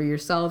this out for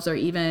yourselves, or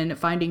even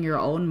finding your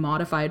own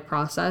modified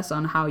process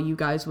on how you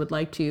guys would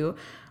like to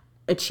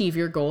achieve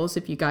your goals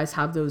if you guys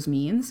have those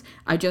means.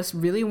 I just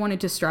really wanted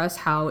to stress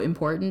how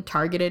important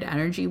targeted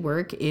energy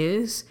work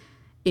is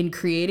in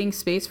creating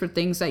space for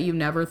things that you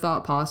never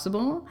thought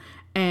possible,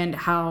 and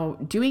how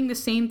doing the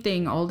same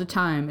thing all the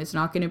time is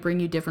not going to bring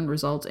you different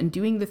results, and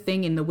doing the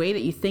thing in the way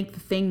that you think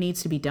the thing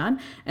needs to be done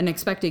and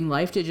expecting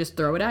life to just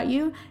throw it at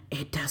you,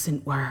 it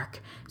doesn't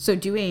work. So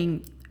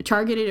doing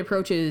targeted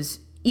approaches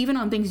even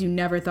on things you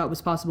never thought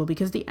was possible,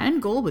 because the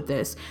end goal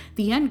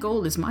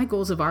is my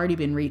goals have already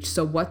been reached.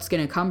 So what's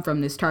going to come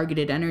from this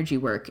targeted energy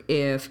work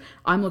if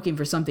I'm looking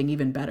for something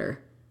even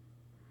better?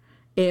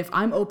 If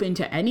I'm open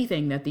to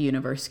anything that the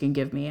universe can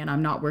give me and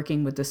I'm not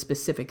working with a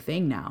specific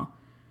thing now.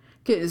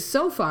 Because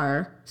so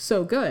far,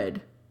 so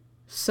good.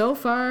 So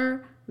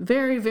far,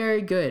 very,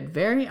 very good.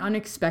 Very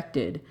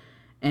unexpected.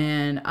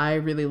 And I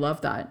really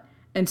love that.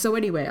 And so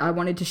anyway, I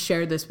wanted to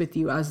share this with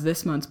you as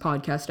this month's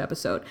podcast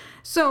episode.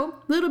 So a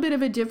little bit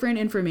of a different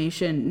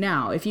information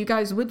now. If you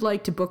guys would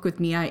like to book with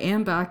me, I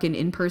am back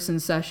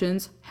in-person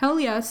sessions. Hell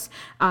yes,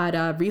 at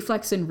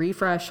Reflex and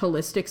Refresh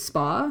Holistic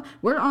Spa.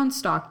 We're on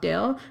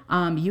Stockdale.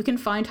 You can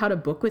find how to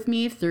book with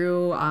me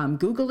through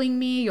Googling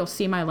me. You'll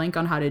see my link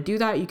on how to do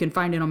that. You can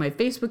find it on my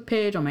Facebook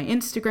page, on my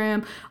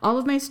Instagram. All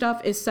of my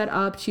stuff is set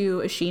up to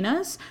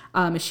Ashina's.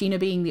 Ashina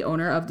being the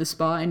owner of the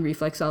spa and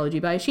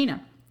Reflexology by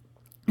Ashina.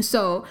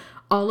 So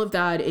all of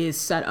that is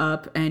set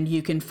up, and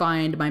you can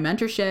find my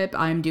mentorship.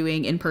 I'm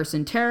doing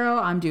in-person tarot,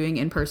 I'm doing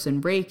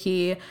in-person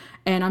Reiki,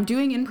 and I'm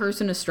doing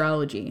in-person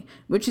astrology,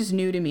 which is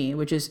new to me,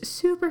 which is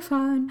super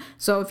fun.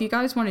 So if you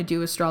guys want to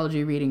do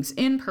astrology readings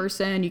in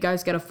person, you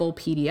guys get a full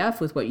PDF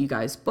with what you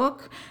guys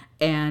book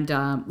and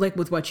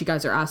with what you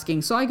guys are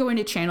asking. So I go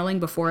into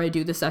channeling before I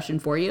do the session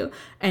for you,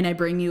 and I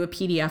bring you a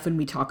PDF and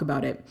we talk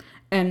about it.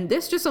 And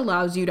this just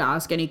allows you to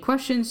ask any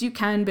questions you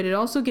can, but it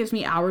also gives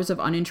me hours of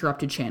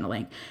uninterrupted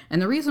channeling. And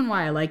the reason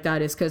why I like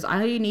that is because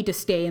I need to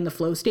stay in the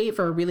flow state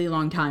for a really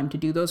long time to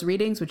do those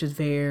readings, which is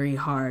very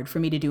hard for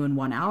me to do in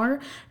 1 hour.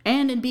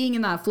 And in being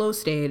in that flow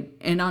state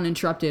and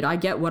uninterrupted, I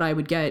get what I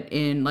would get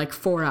in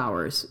 4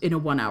 hours in a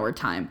 1 hour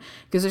time,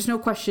 because there's no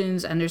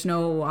questions and there's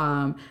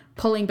no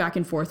pulling back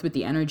and forth with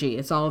the energy.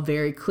 It's all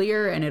very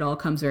clear and it all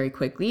comes very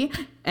quickly.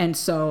 And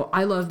so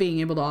I love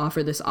being able to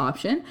offer this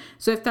option.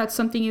 So if that's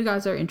something you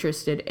guys are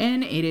interested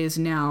in, it is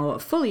now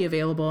fully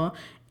available.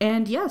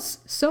 And yes,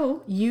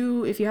 so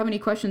if you have any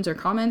questions or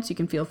comments, you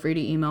can feel free to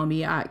email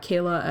me at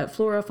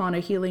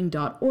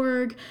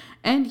kayla@florafaunahealing.org.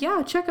 And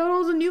yeah, check out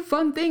all the new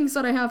fun things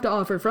that I have to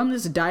offer from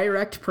this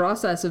direct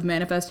process of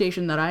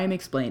manifestation that I am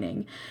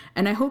explaining.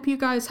 And I hope you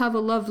guys have a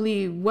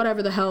lovely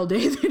whatever the hell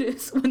day it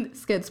is when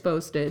this gets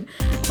posted.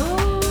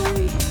 Oh.